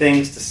many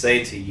things to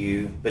say to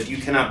you, but you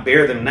cannot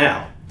bear them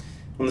now.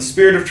 When the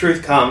Spirit of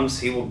truth comes,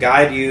 he will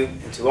guide you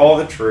into all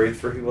the truth,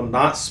 for he will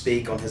not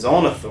speak on his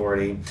own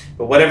authority,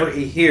 but whatever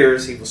he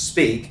hears he will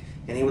speak,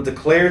 and he will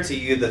declare to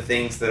you the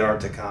things that are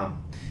to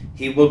come.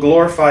 He will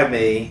glorify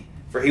me,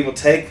 for he will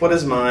take what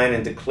is mine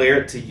and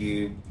declare it to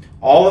you.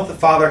 All that the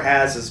Father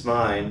has is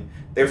mine.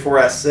 Therefore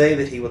I say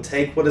that he will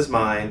take what is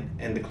mine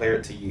and declare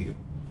it to you.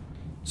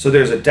 So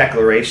there's a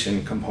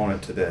declaration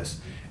component to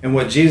this. And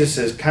what Jesus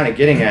is kind of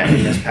getting at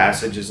in this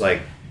passage is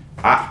like,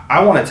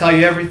 I want to tell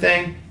you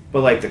everything,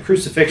 but like the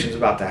crucifixion's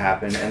about to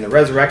happen and the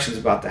resurrection's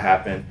about to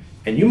happen,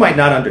 and you might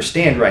not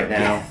understand right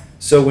now.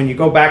 So when you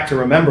go back to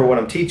remember what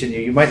I'm teaching you,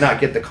 you might not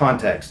get the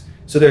context.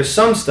 So there's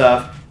some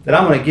stuff that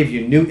I'm going to give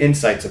you new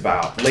insights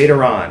about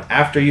later on,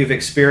 after you've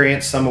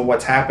experienced some of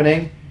what's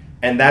happening,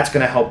 and that's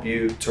going to help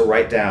you to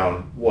write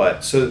down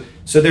what. So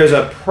there's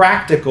a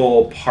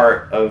practical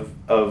part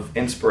of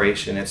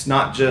inspiration. It's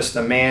not just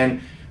a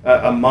man,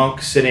 a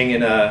monk sitting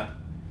in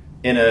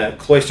a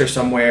cloister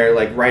somewhere,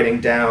 like writing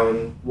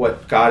down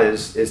what God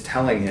is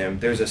telling him.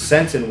 There's a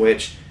sense in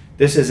which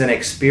this is an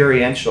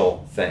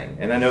experiential thing.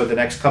 And I know the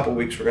next couple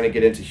weeks we're going to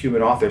get into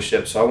human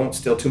authorship, so I won't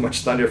steal too much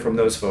thunder from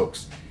those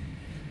folks.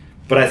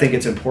 But I think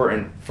it's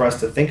important for us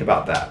to think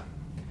about that.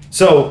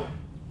 So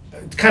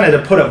kind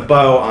of to put a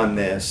bow on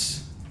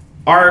this,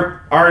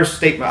 our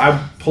statement,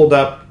 I pulled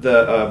up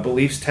the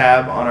beliefs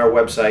tab on our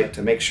website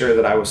to make sure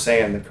that I was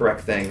saying the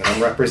correct thing, that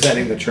I'm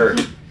representing the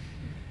church.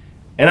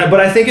 But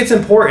I think it's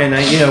important.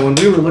 When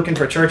we were looking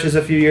for churches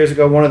a few years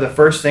ago, one of the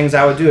first things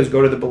I would do is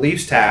go to the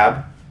beliefs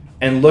tab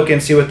and look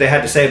and see what they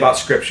had to say about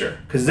Scripture.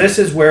 Because this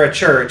is where a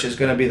church is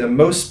going to be the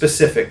most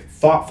specific,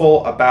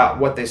 thoughtful about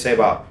what they say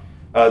about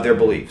their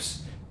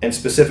beliefs, and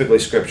specifically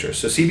Scripture.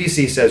 So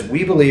CBC says,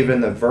 we believe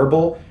in the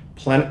verbal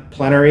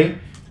plenary.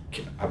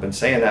 I've been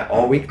saying that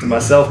all week to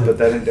myself, but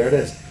then there it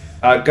is.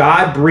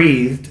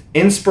 God-breathed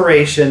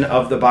inspiration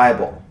of the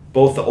Bible,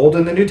 both the Old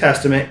and the New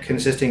Testament,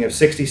 consisting of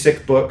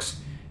 66 books,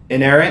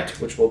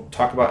 inerrant, which we'll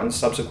talk about in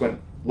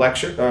subsequent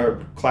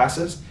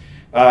classes,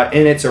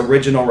 in its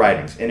original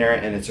writings,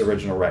 inerrant in its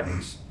original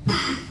writings.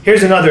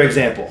 Here's another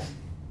example.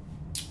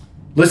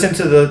 Listen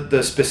to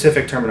the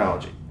specific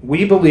terminology.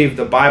 We believe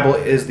the Bible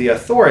is the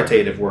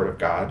authoritative Word of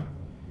God,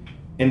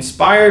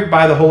 inspired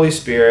by the Holy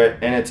Spirit,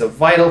 and it's a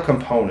vital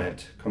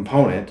component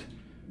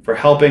for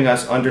helping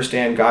us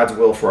understand God's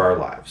will for our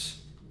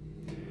lives.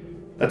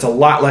 That's a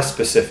lot less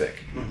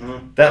specific.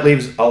 Mm-hmm. That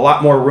leaves a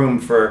lot more room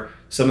for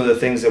some of the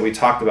things that we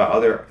talked about,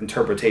 other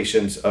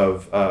interpretations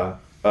of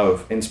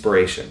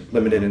inspiration,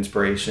 limited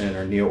inspiration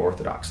or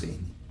neo-orthodoxy.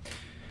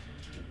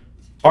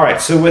 All right,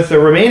 so with the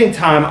remaining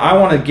time, I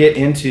want to get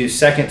into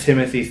 2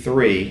 Timothy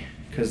 3,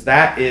 because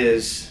that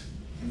is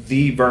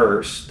the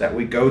verse that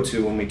we go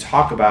to when we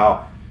talk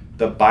about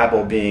the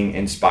Bible being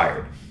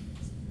inspired.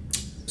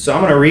 So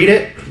I'm going to read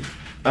it,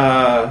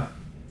 and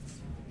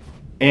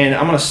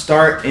I'm going to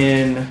start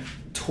in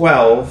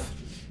 12,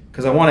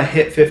 because I want to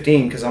hit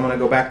 15, because I'm going to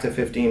go back to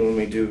 15 when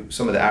we do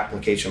some of the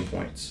application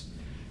points.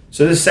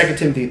 So this is 2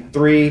 Timothy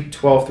 3,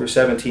 12 through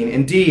 17.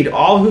 Indeed,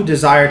 all who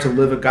desire to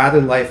live a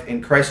godly life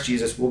in Christ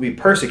Jesus will be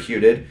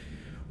persecuted,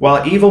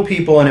 while evil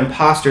people and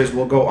impostors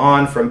will go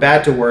on from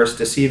bad to worse,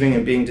 deceiving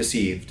and being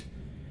deceived.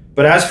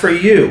 But as for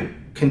you,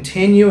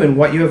 continue in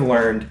what you have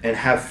learned and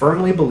have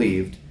firmly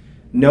believed,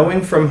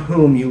 knowing from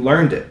whom you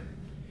learned it,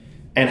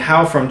 and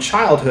how from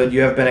childhood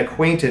you have been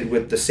acquainted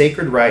with the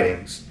sacred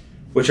writings,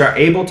 which are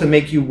able to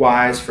make you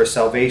wise for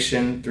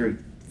salvation through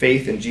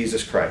faith in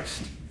Jesus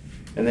Christ.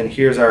 And then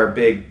here's our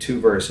big two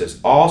verses.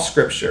 All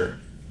scripture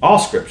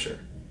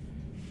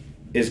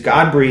is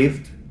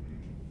God-breathed,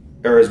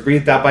 or is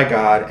breathed out by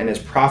God, and is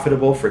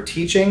profitable for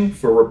teaching,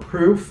 for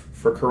reproof,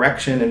 for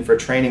correction, and for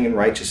training in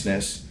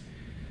righteousness,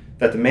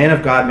 that the man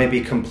of God may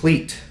be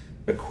complete,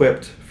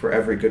 equipped for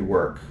every good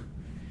work.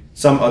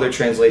 Some other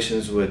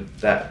translations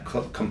that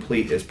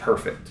complete is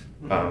perfect.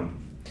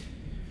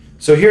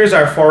 So here's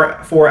our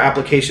four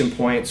application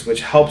points,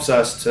 which helps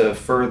us to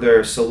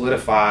further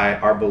solidify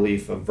our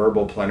belief of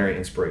verbal plenary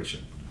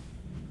inspiration.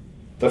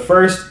 The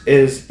first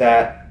is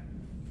that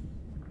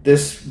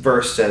this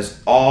verse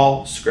says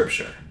all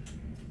Scripture.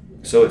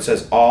 So it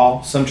says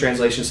all. Some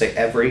translations say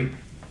every,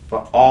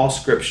 but all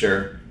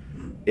Scripture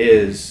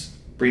is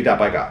breathed out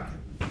by God.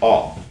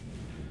 All.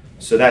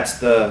 So that's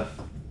the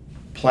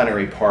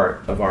plenary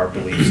part of our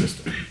belief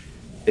system.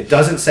 It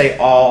doesn't say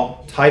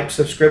all types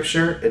of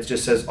Scripture, it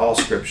just says all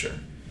Scripture.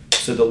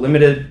 So the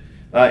limited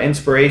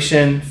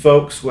inspiration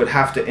folks would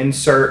have to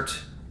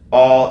insert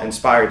all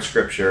inspired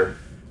Scripture,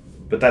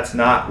 but that's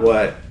not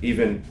what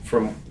even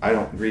from, I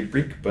don't read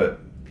Greek, but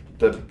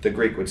the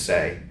Greek would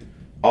say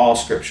all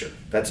Scripture.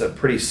 That's a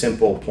pretty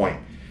simple point.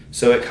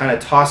 So it kind of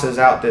tosses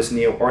out this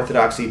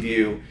neo-orthodoxy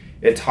view.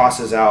 It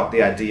tosses out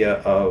the idea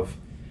of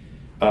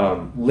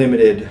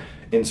limited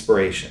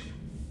inspiration.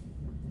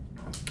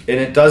 And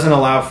it doesn't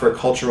allow for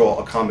cultural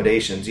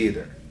accommodations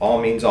either.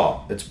 All means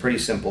all. It's pretty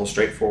simple,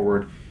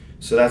 straightforward.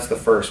 So that's the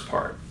first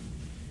part.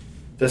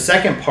 The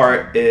second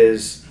part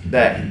is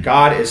that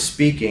God is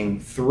speaking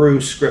through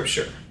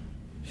Scripture.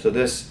 So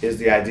this is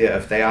the idea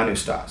of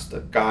theopneustos, the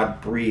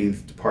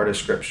God-breathed part of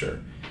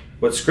Scripture.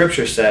 What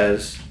Scripture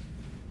says,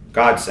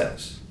 God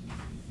says.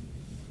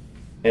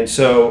 And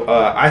so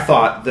I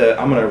thought that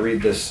I'm going to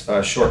read this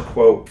short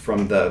quote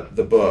from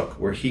the book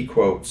where he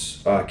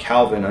quotes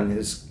Calvin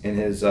in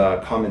his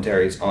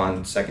commentaries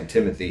on 2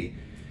 Timothy.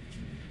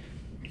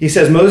 He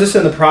says, Moses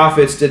and the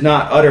prophets did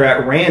not utter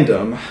at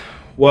random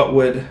what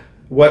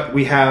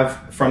we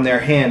have from their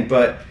hand,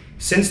 but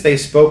since they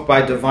spoke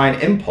by divine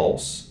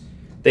impulse,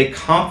 they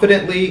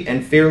confidently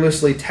and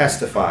fearlessly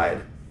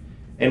testified,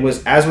 and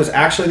was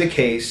actually the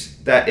case,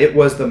 that it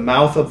was the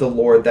mouth of the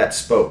Lord that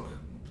spoke.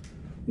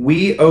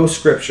 We owe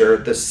Scripture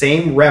the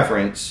same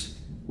reverence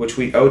which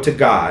we owe to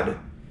God,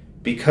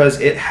 because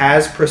it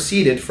has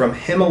proceeded from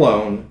him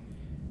alone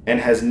and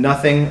has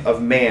nothing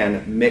of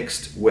man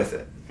mixed with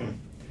it.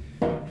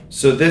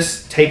 So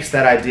this takes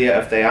that idea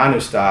of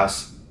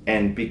theopneustos,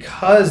 and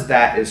because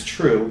that is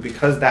true,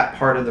 because that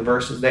part of the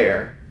verse is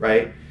there,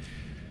 right,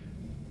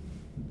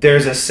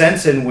 there's a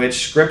sense in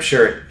which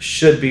Scripture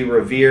should be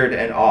revered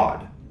and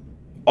awed.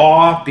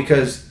 Awe,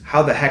 because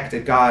how the heck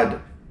did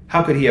God,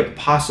 how could he have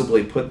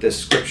possibly put this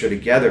Scripture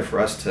together for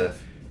us to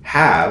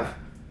have,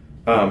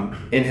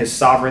 in his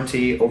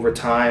sovereignty over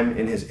time,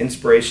 in his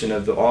inspiration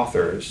of the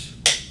authors?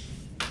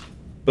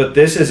 But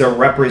this is a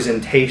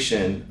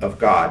representation of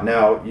God.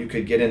 Now, you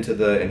could get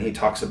into and he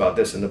talks about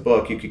this in the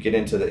book, you could get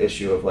into the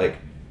issue of like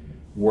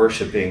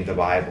worshiping the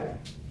Bible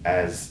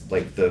as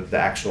like the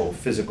actual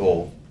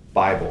physical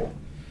Bible,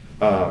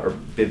 or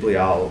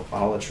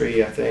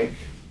bibliolatry, I think,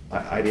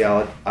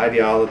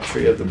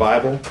 ideolatry of the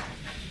Bible.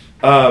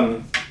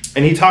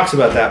 And he talks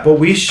about that, but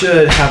we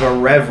should have a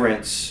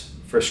reverence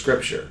for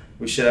Scripture.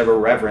 We should have a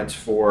reverence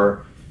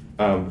for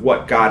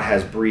what God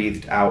has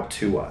breathed out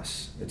to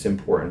us. It's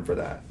important for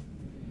that.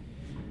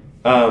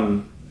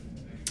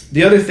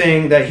 The other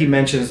thing that he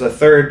mentions, the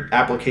third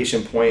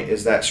application point,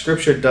 is that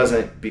Scripture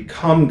doesn't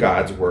become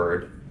God's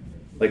word.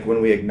 Like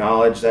when we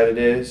acknowledge that it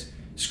is,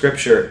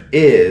 Scripture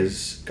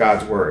is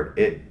God's word.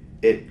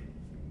 It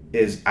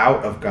is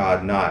out of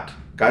God, not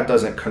God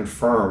doesn't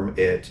confirm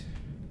it.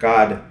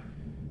 God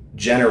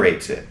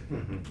generates it.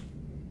 Mm-hmm.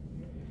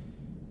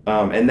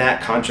 And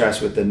that contrasts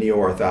with the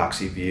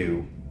neo-orthodoxy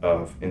view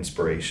of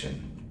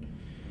inspiration.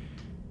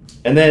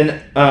 And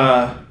then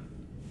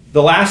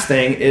the last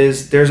thing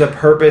is there's a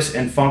purpose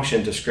and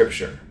function to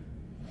Scripture.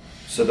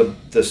 So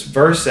this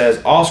verse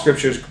says all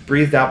Scripture is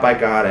breathed out by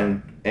God,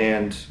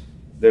 and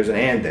there's an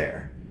and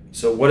there.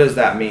 So what does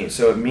that mean?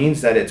 So it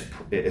means that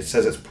it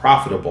says it's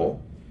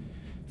profitable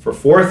for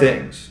four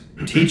things: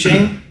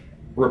 teaching,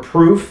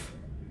 reproof,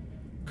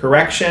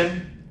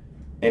 correction,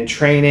 and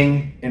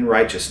training in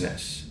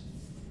righteousness.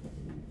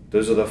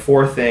 Those are the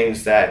four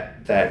things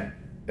that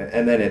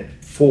and then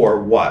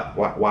for what?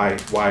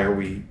 Why are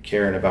we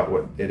caring about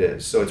what it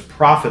is? So it's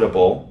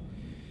profitable.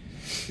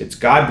 It's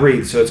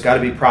God-breathed, so it's got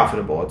to be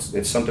profitable.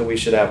 It's something we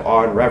should have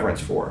awe and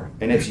reverence for.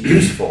 And it's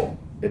useful.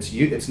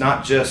 It's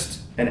not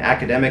just an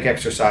academic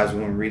exercise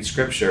when we read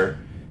Scripture.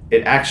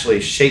 It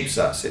actually shapes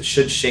us. It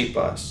should shape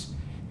us.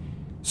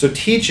 So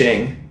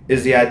teaching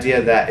is the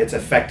idea that it's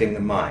affecting the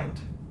mind,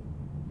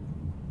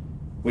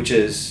 which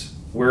is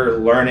we're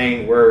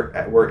learning,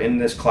 we're in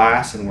this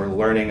class and we're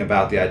learning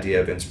about the idea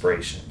of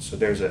inspiration. So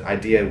there's an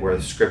idea where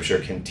Scripture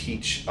can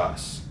teach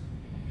us.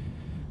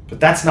 But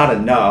that's not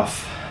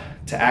enough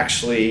to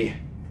actually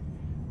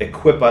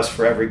equip us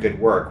for every good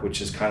work,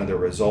 which is kind of the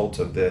result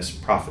of this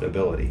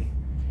profitability.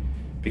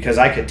 Because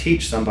I could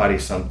teach somebody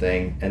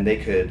something and they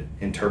could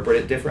interpret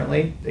it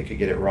differently. They could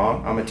get it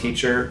wrong. I'm a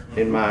teacher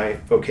in my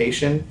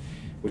vocation,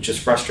 which is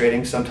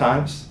frustrating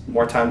sometimes,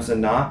 more times than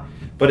not.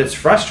 But it's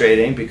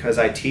frustrating because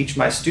I teach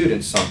my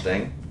students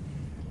something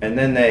and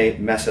then they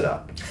mess it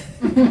up.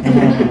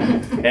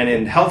 And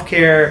in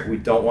healthcare, we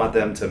don't want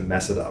them to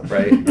mess it up,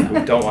 right?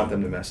 We don't want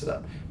them to mess it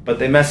up. But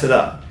they mess it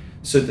up.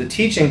 So the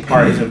teaching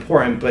part is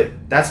important,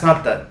 but that's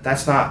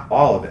not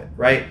all of it,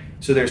 right?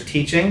 So there's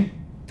teaching.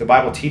 The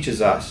Bible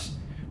teaches us,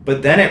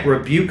 but then it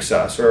rebukes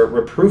us or it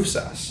reproofs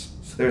us.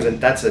 So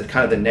that's a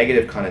kind of the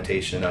negative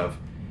connotation of,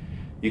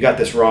 you got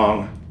this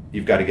wrong,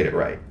 you've got to get it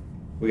right.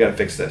 We got to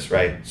fix this,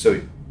 right?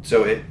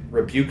 So it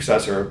rebukes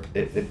us, or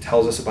it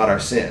tells us about our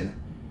sin,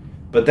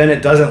 but then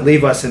it doesn't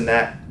leave us in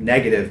that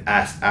negative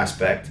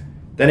aspect.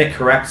 Then it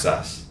corrects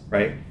us,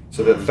 right?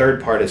 So the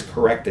third part is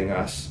correcting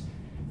us.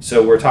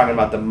 So we're talking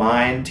about the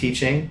mind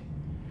teaching.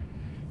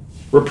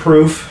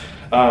 Reproof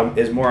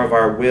is more of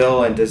our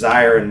will and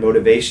desire and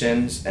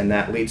motivations, and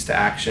that leads to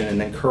action.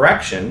 And then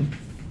correction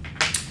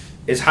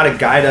is how to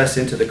guide us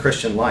into the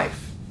Christian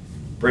life,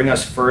 bring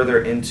us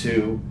further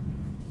into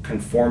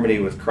conformity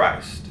with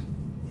Christ.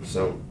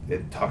 So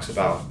it talks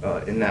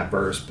about in that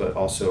verse, but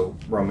also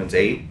Romans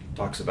 8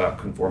 talks about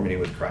conformity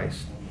with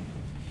Christ.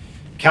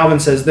 Calvin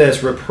says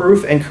this: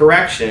 reproof and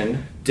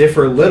correction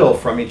differ little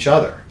from each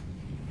other,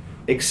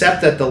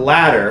 except that the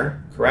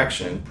latter,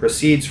 correction,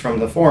 proceeds from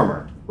the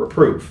former,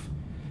 reproof.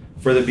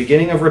 For the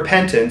beginning of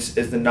repentance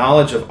is the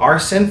knowledge of our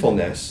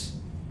sinfulness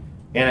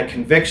and a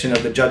conviction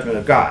of the judgment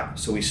of God.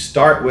 So we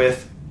start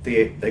with the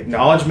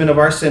acknowledgement of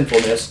our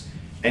sinfulness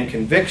and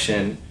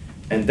conviction,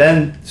 and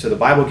then, so the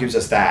Bible gives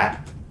us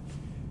that,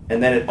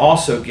 and then it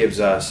also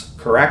gives us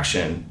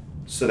correction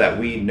so that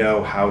we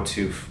know how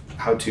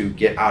to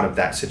get out of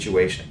that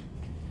situation.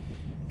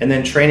 And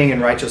then training in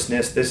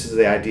righteousness, this is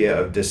the idea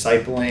of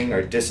discipling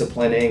or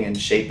disciplining and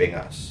shaping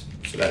us.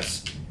 So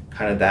that's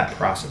kind of that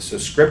process. So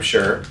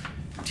Scripture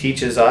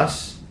teaches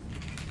us,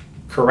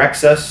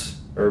 corrects us,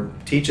 or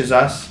teaches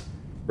us,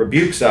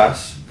 rebukes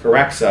us,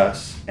 corrects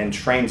us, and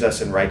trains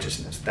us in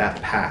righteousness,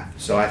 that path.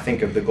 So I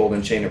think of the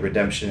golden chain of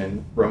redemption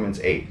in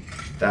Romans 8,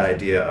 that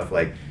idea of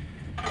like,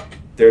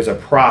 there's a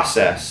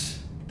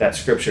process that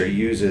Scripture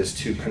uses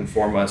to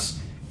conform us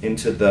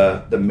into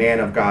the man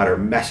of God or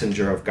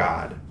messenger of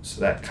God. So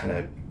that kind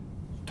of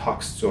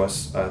talks to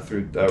us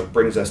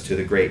brings us to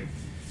the Great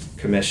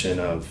Commission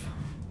of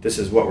this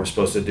is what we're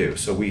supposed to do.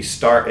 So we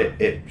start,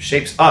 it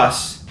shapes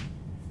us,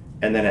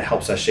 and then it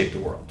helps us shape the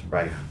world,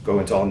 right? Go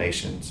into all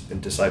nations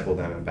and disciple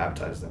them and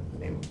baptize them in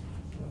the name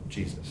of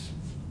Jesus.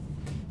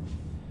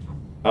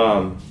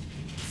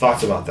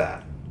 Thoughts about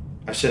that?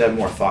 I should have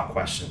more thought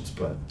questions,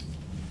 but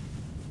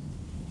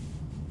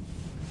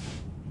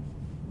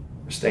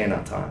we're staying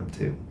on time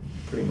too,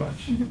 pretty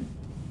much.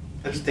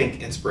 I just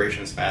think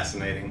inspiration is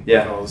fascinating.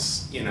 Yeah.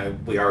 Because,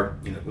 we are,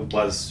 it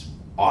was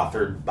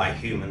authored by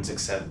humans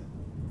except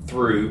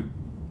through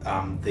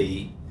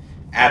the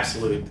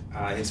absolute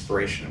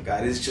inspiration of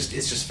God. It's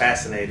just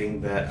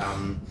fascinating that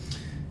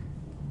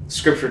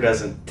Scripture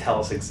doesn't tell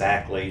us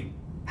exactly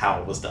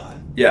how it was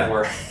done. Yeah.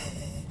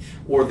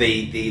 Or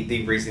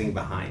the reasoning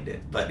behind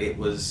it. But it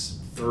was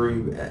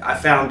through, I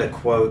found a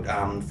quote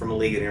from a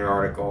Ligonier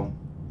article.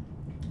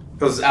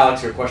 Because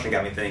Alex, your question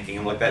got me thinking.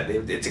 I'm like,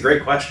 it's a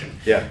great question.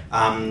 Yeah.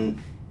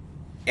 And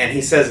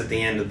he says at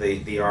the end of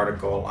the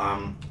article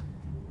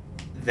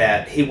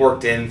that he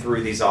worked in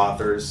through these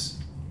authors,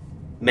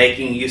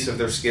 making use of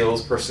their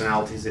skills,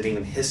 personalities, and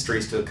even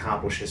histories to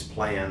accomplish his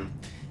plan.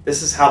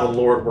 This is how the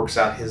Lord works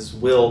out his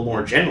will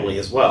more generally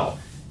as well.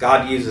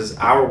 God uses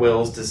our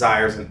wills,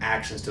 desires, and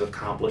actions to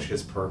accomplish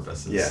his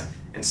purposes. Yeah.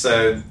 And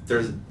so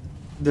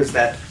there's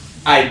that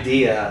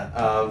idea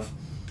of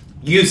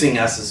using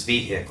us as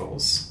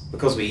vehicles,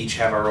 because we each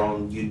have our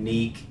own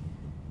unique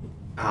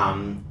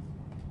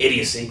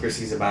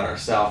idiosyncrasies about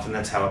ourselves, and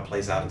that's how it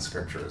plays out in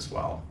Scripture as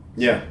well.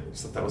 Yeah.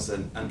 So that was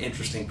an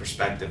interesting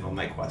perspective on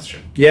my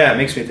question. Yeah, it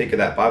makes me think of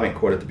that Bobbing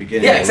quote at the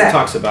beginning. Yeah, exactly.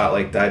 It talks about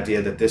like the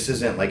idea that this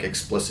isn't like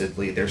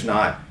explicitly, there's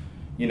not,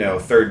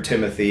 3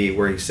 Timothy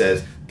where he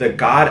says that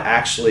God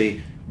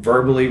actually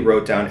verbally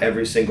wrote down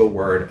every single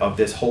word of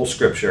this whole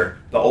Scripture,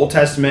 the Old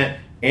Testament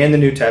and the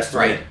New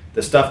Testament, Right.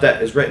 The stuff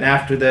that is written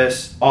after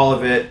this, all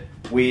of it.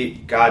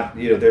 God,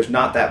 there's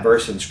not that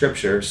verse in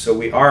Scripture, so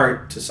we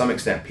are to some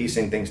extent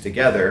piecing things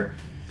together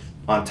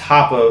on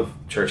top of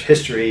church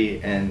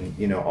history and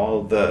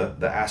all the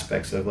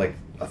aspects of like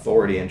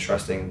authority and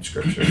trusting in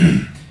Scripture.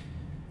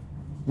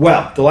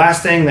 Well, the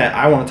last thing that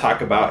I want to talk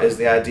about is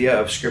the idea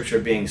of Scripture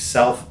being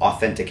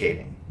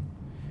self-authenticating,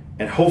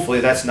 and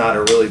hopefully that's not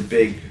a really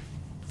big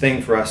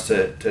thing for us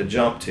to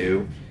jump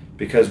to,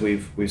 because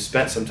we've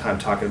spent some time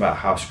talking about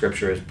how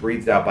Scripture is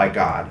breathed out by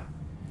God.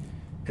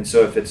 And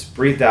so if it's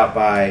breathed out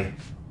by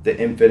the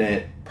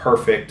infinite,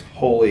 perfect,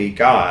 holy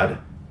God,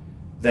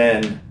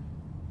 then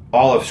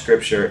all of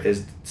Scripture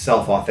is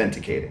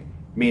self-authenticating,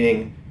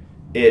 meaning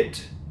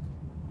it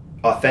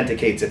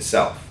authenticates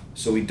itself.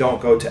 So we don't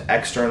go to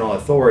external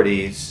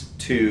authorities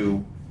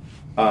to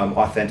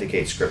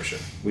authenticate Scripture.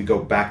 We go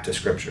back to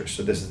Scripture.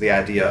 So this is the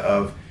idea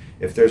of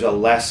if there's a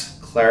less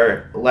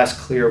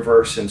clear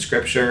verse in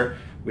Scripture,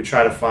 we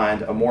try to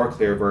find a more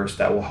clear verse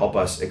that will help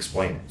us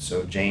explain it.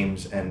 So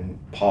James and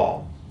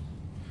Paul,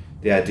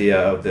 the idea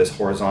of this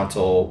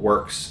horizontal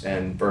works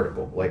and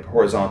vertical, like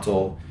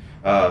horizontal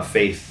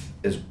faith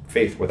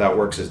without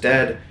works is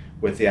dead,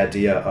 with the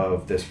idea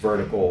of this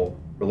vertical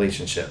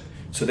relationship.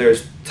 So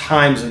there's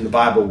times in the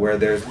Bible where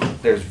there's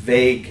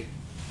vague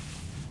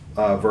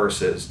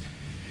verses,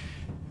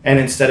 and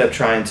instead of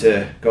trying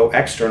to go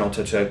external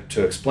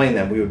to explain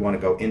them, we would want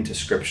to go into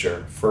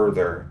Scripture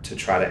further to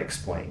try to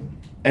explain.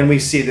 And we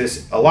see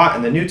this a lot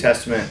in the New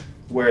Testament,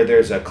 where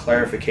there's a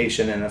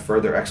clarification and a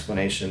further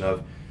explanation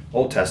of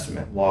Old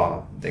Testament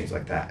law, things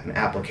like that, an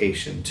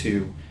application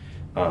to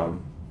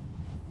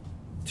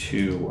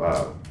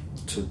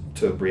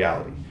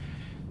reality.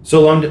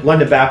 So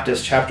London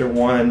Baptist, chapter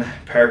 1,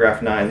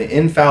 paragraph 9, the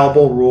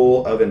infallible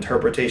rule of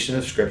interpretation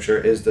of Scripture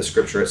is the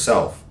Scripture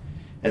itself.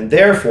 And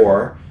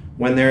therefore,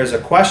 when there is a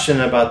question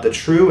about the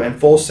true and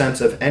full sense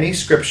of any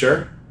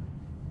Scripture,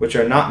 which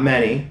are not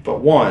many,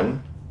 but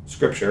one,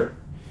 Scripture,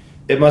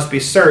 it must be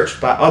searched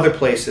by other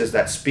places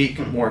that speak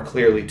more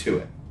clearly to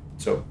it.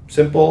 So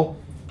simple,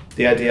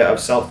 the idea of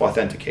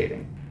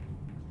self-authenticating.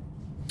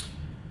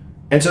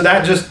 And so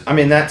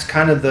that's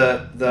kind of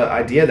the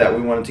idea that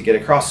we wanted to get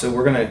across. So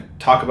we're going to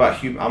talk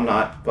about, I'm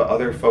not, but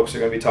other folks are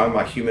going to be talking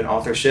about human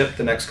authorship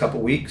the next couple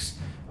weeks.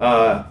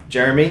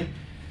 Jeremy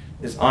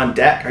is on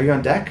deck. Are you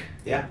on deck?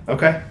 Yeah.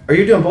 Okay. Are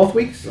you doing both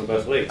weeks? Doing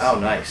both weeks. Oh,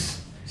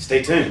 nice.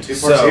 Stay tuned.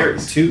 Two-part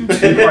series.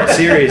 Two-part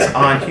series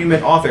on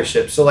human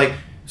authorship.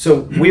 So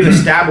we've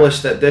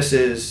established that this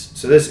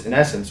in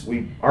essence,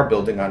 we are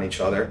building on each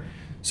other.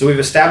 So we've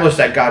established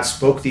that God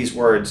spoke these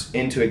words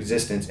into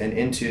existence and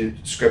into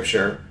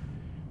Scripture.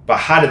 But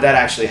how did that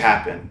actually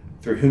happen?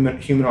 Through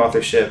human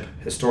authorship,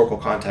 historical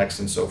context,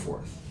 and so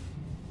forth.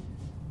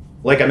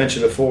 Like I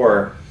mentioned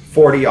before,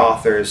 40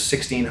 authors,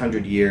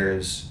 1,600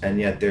 years, and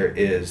yet there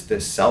is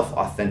this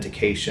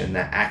self-authentication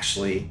that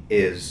actually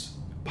is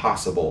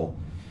possible.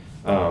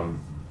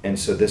 And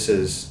so this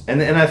is,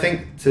 and I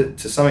think to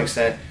some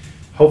extent,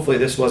 hopefully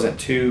this wasn't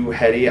too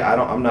heady.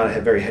 I'm not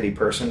a very heady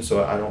person,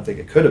 so I don't think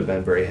it could have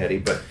been very heady.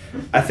 But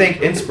I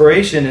think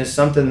inspiration is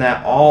something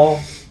that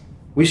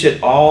we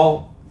should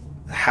all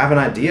have an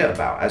idea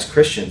about as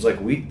Christians.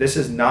 Like this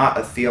is not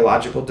a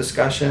theological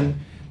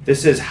discussion.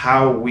 This is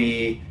how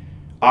we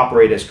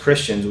operate as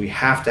Christians. We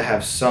have to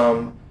have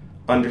some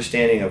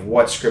understanding of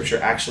what Scripture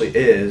actually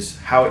is,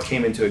 how it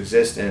came into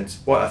existence,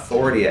 what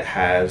authority it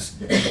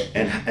has,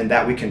 and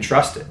that we can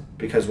trust it.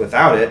 Because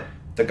without it,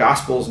 the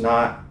gospel's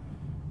not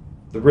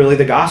really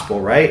the gospel,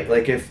 right?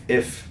 Like if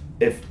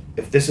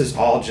this is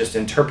all just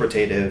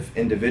interpretative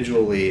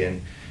individually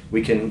and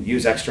we can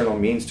use external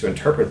means to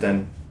interpret,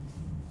 then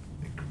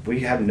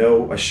we have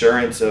no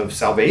assurance of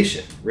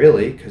salvation,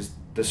 really, because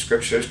the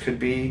Scriptures could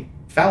be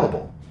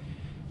fallible.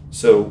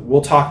 So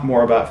we'll talk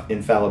more about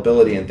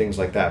infallibility and things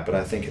like that, but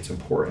I think it's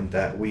important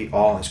that we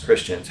all as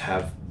Christians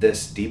have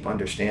this deep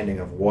understanding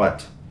of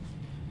what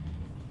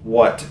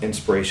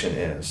inspiration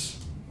is.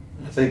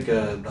 I think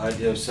the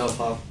idea of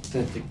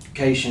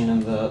self-authentication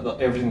and the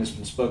everything that's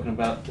been spoken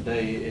about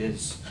today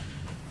is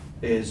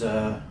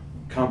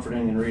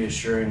comforting and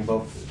reassuring.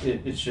 Both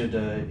it should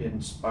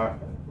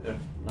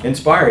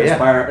inspire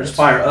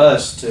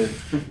us to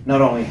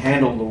not only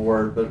handle the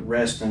word but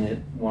rest in it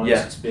once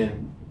it's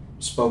been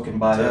spoken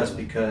by us,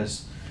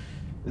 because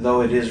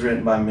though it is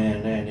written by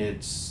men and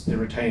it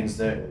retains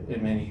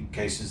in many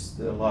cases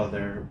a lot of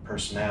their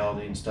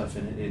personality and stuff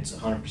in it, it's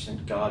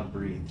 100% God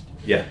breathed.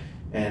 Yeah.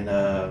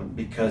 And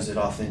because it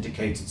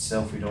authenticates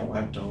itself, we don't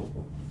have to,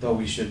 though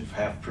we should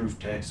have proof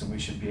text and we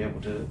should be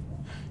able to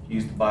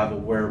use the Bible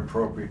where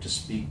appropriate to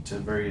speak to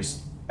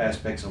various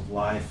aspects of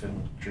life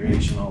and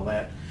creation and all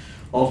that.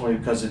 Ultimately,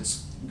 because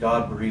it's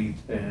God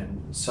breathed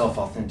and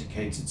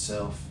self-authenticates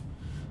itself,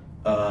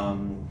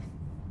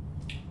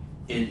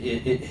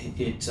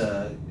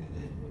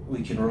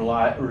 we can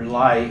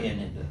rely in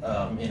it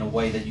in a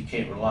way that you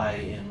can't rely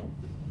in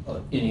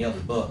any other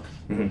book,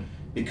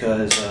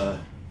 because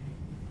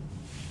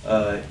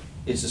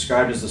it's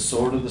described as the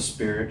sword of the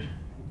Spirit,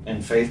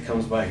 and faith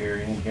comes by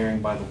hearing, and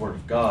hearing by the word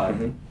of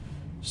God.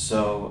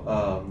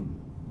 So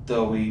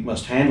though we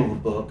must handle the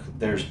book,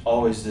 there's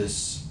always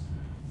this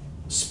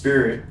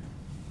spirit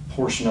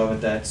portion of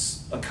it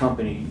that's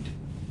accompanied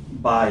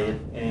by it,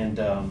 and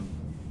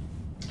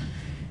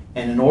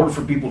in order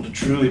for people to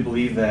truly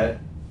believe that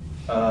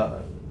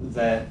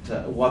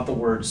what the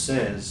word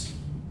says,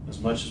 as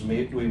much as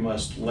we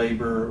must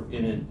labor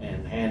in it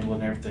and handle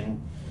and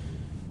everything,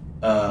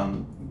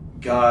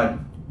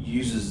 God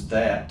uses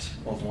that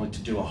ultimately to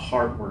do a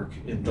heart work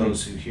in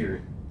those who hear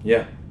it.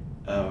 Yeah.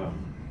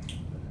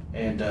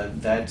 And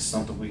that's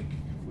something we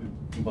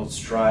both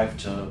strive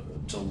to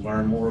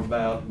learn more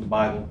about in the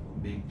Bible,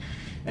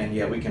 and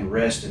yet we can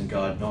rest in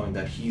God knowing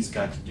that He's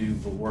got to do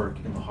the work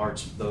in the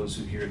hearts of those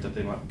who hear it, that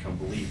they might become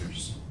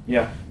believers.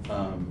 Yeah.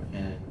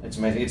 And it's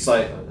amazing. It's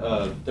like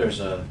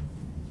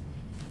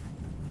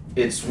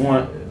it's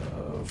one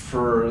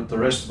for the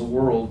rest of the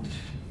world,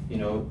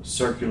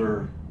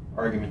 circular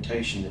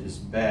argumentation is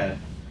bad,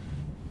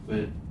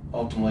 but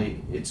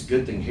ultimately it's a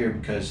good thing here,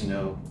 because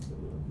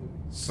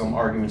some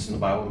arguments in the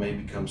Bible may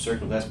become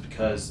circular. That's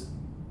because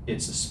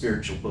it's a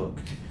spiritual book.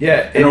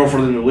 Yeah. In order for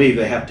them to believe,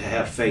 they have to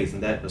have faith,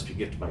 and that must be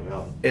gifted by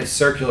God. It's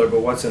circular, but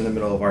what's in the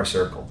middle of our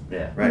circle?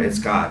 Yeah. Right? It's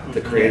God,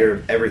 the creator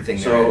of everything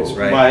there is,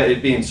 right? So by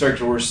it being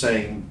circular, we're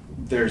saying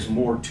there's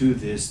more to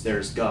this.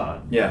 There's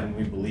God. Yeah. And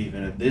we believe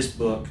in it. This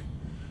book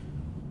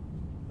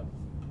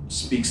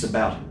speaks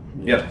about Him.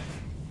 Yep.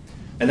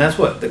 And that's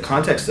what the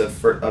context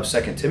of 2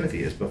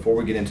 Timothy is. Before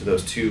we get into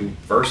those two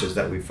verses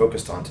that we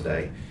focused on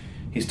today,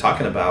 he's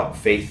talking about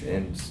faith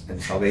and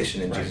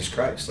salvation in Jesus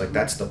Christ. Like,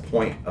 that's the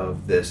point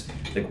of this.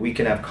 Like, we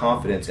can have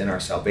confidence in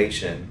our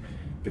salvation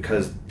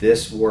because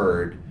this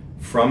word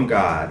from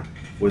God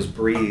was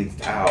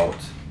breathed out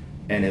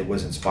and it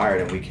was inspired,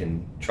 and we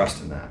can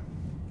trust in that.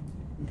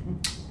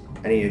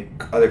 Any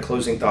other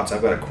closing thoughts?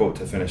 I've got a quote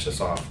to finish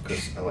this off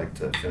because I like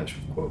to finish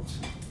with quotes.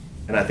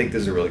 And I think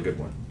this is a really good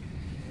one.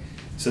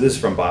 So this is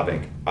from Bob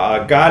Inc.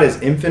 God is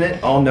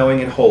infinite,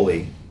 all-knowing, and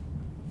holy.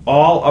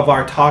 All of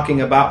our talking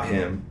about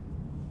Him,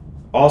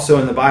 also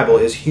in the Bible,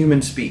 is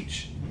human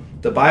speech.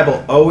 The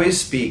Bible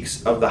always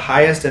speaks of the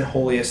highest and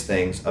holiest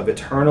things, of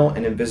eternal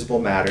and invisible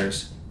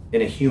matters,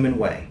 in a human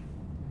way.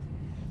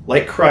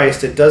 Like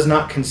Christ, it does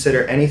not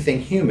consider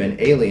anything human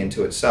alien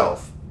to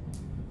itself.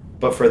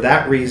 But for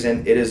that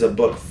reason, it is a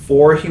book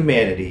for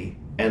humanity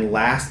and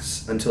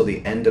lasts until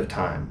the end of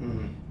time.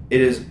 Mm-hmm. It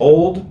is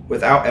old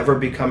without ever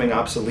becoming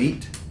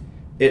obsolete.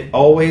 It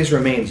always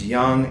remains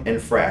young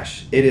and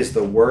fresh. It is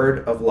the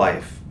word of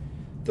life.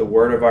 The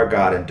word of our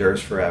God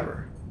endures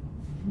forever.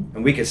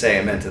 And we could say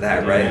amen to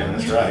that, right? Yeah,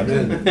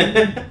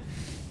 that's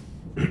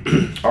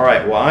right. All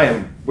right,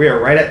 well, we are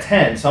right at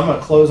 10, so I'm going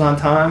to close on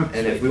time,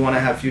 and if we want to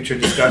have future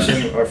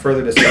discussion or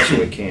further discussion,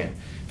 we can.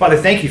 Father,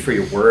 thank you for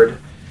your word.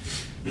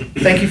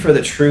 Thank you for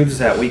the truths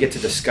that we get to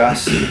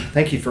discuss.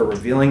 Thank you for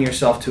revealing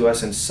yourself to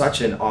us in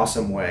such an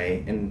awesome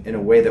way, in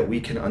a way that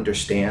we can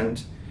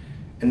understand,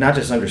 and not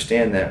just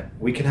understand, that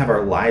we can have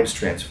our lives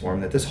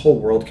transformed, that this whole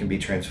world can be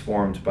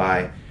transformed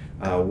by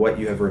what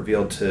you have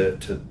revealed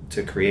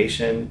to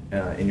creation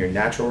in your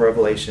natural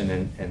revelation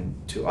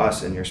and to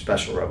us in your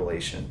special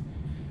revelation.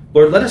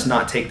 Lord, let us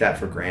not take that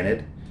for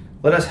granted.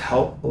 Let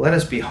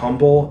us be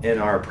humble in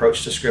our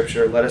approach to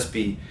Scripture. Let us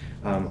be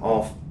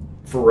all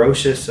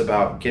ferocious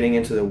about getting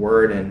into the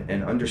Word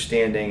and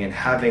understanding and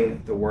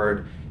having the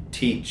Word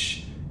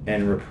teach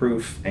and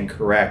reproof and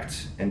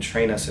correct and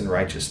train us in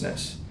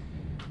righteousness.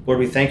 Lord,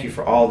 we thank you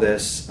for all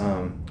this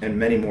and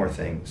many more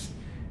things.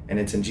 And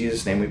it's in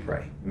Jesus' name we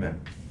pray.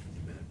 Amen.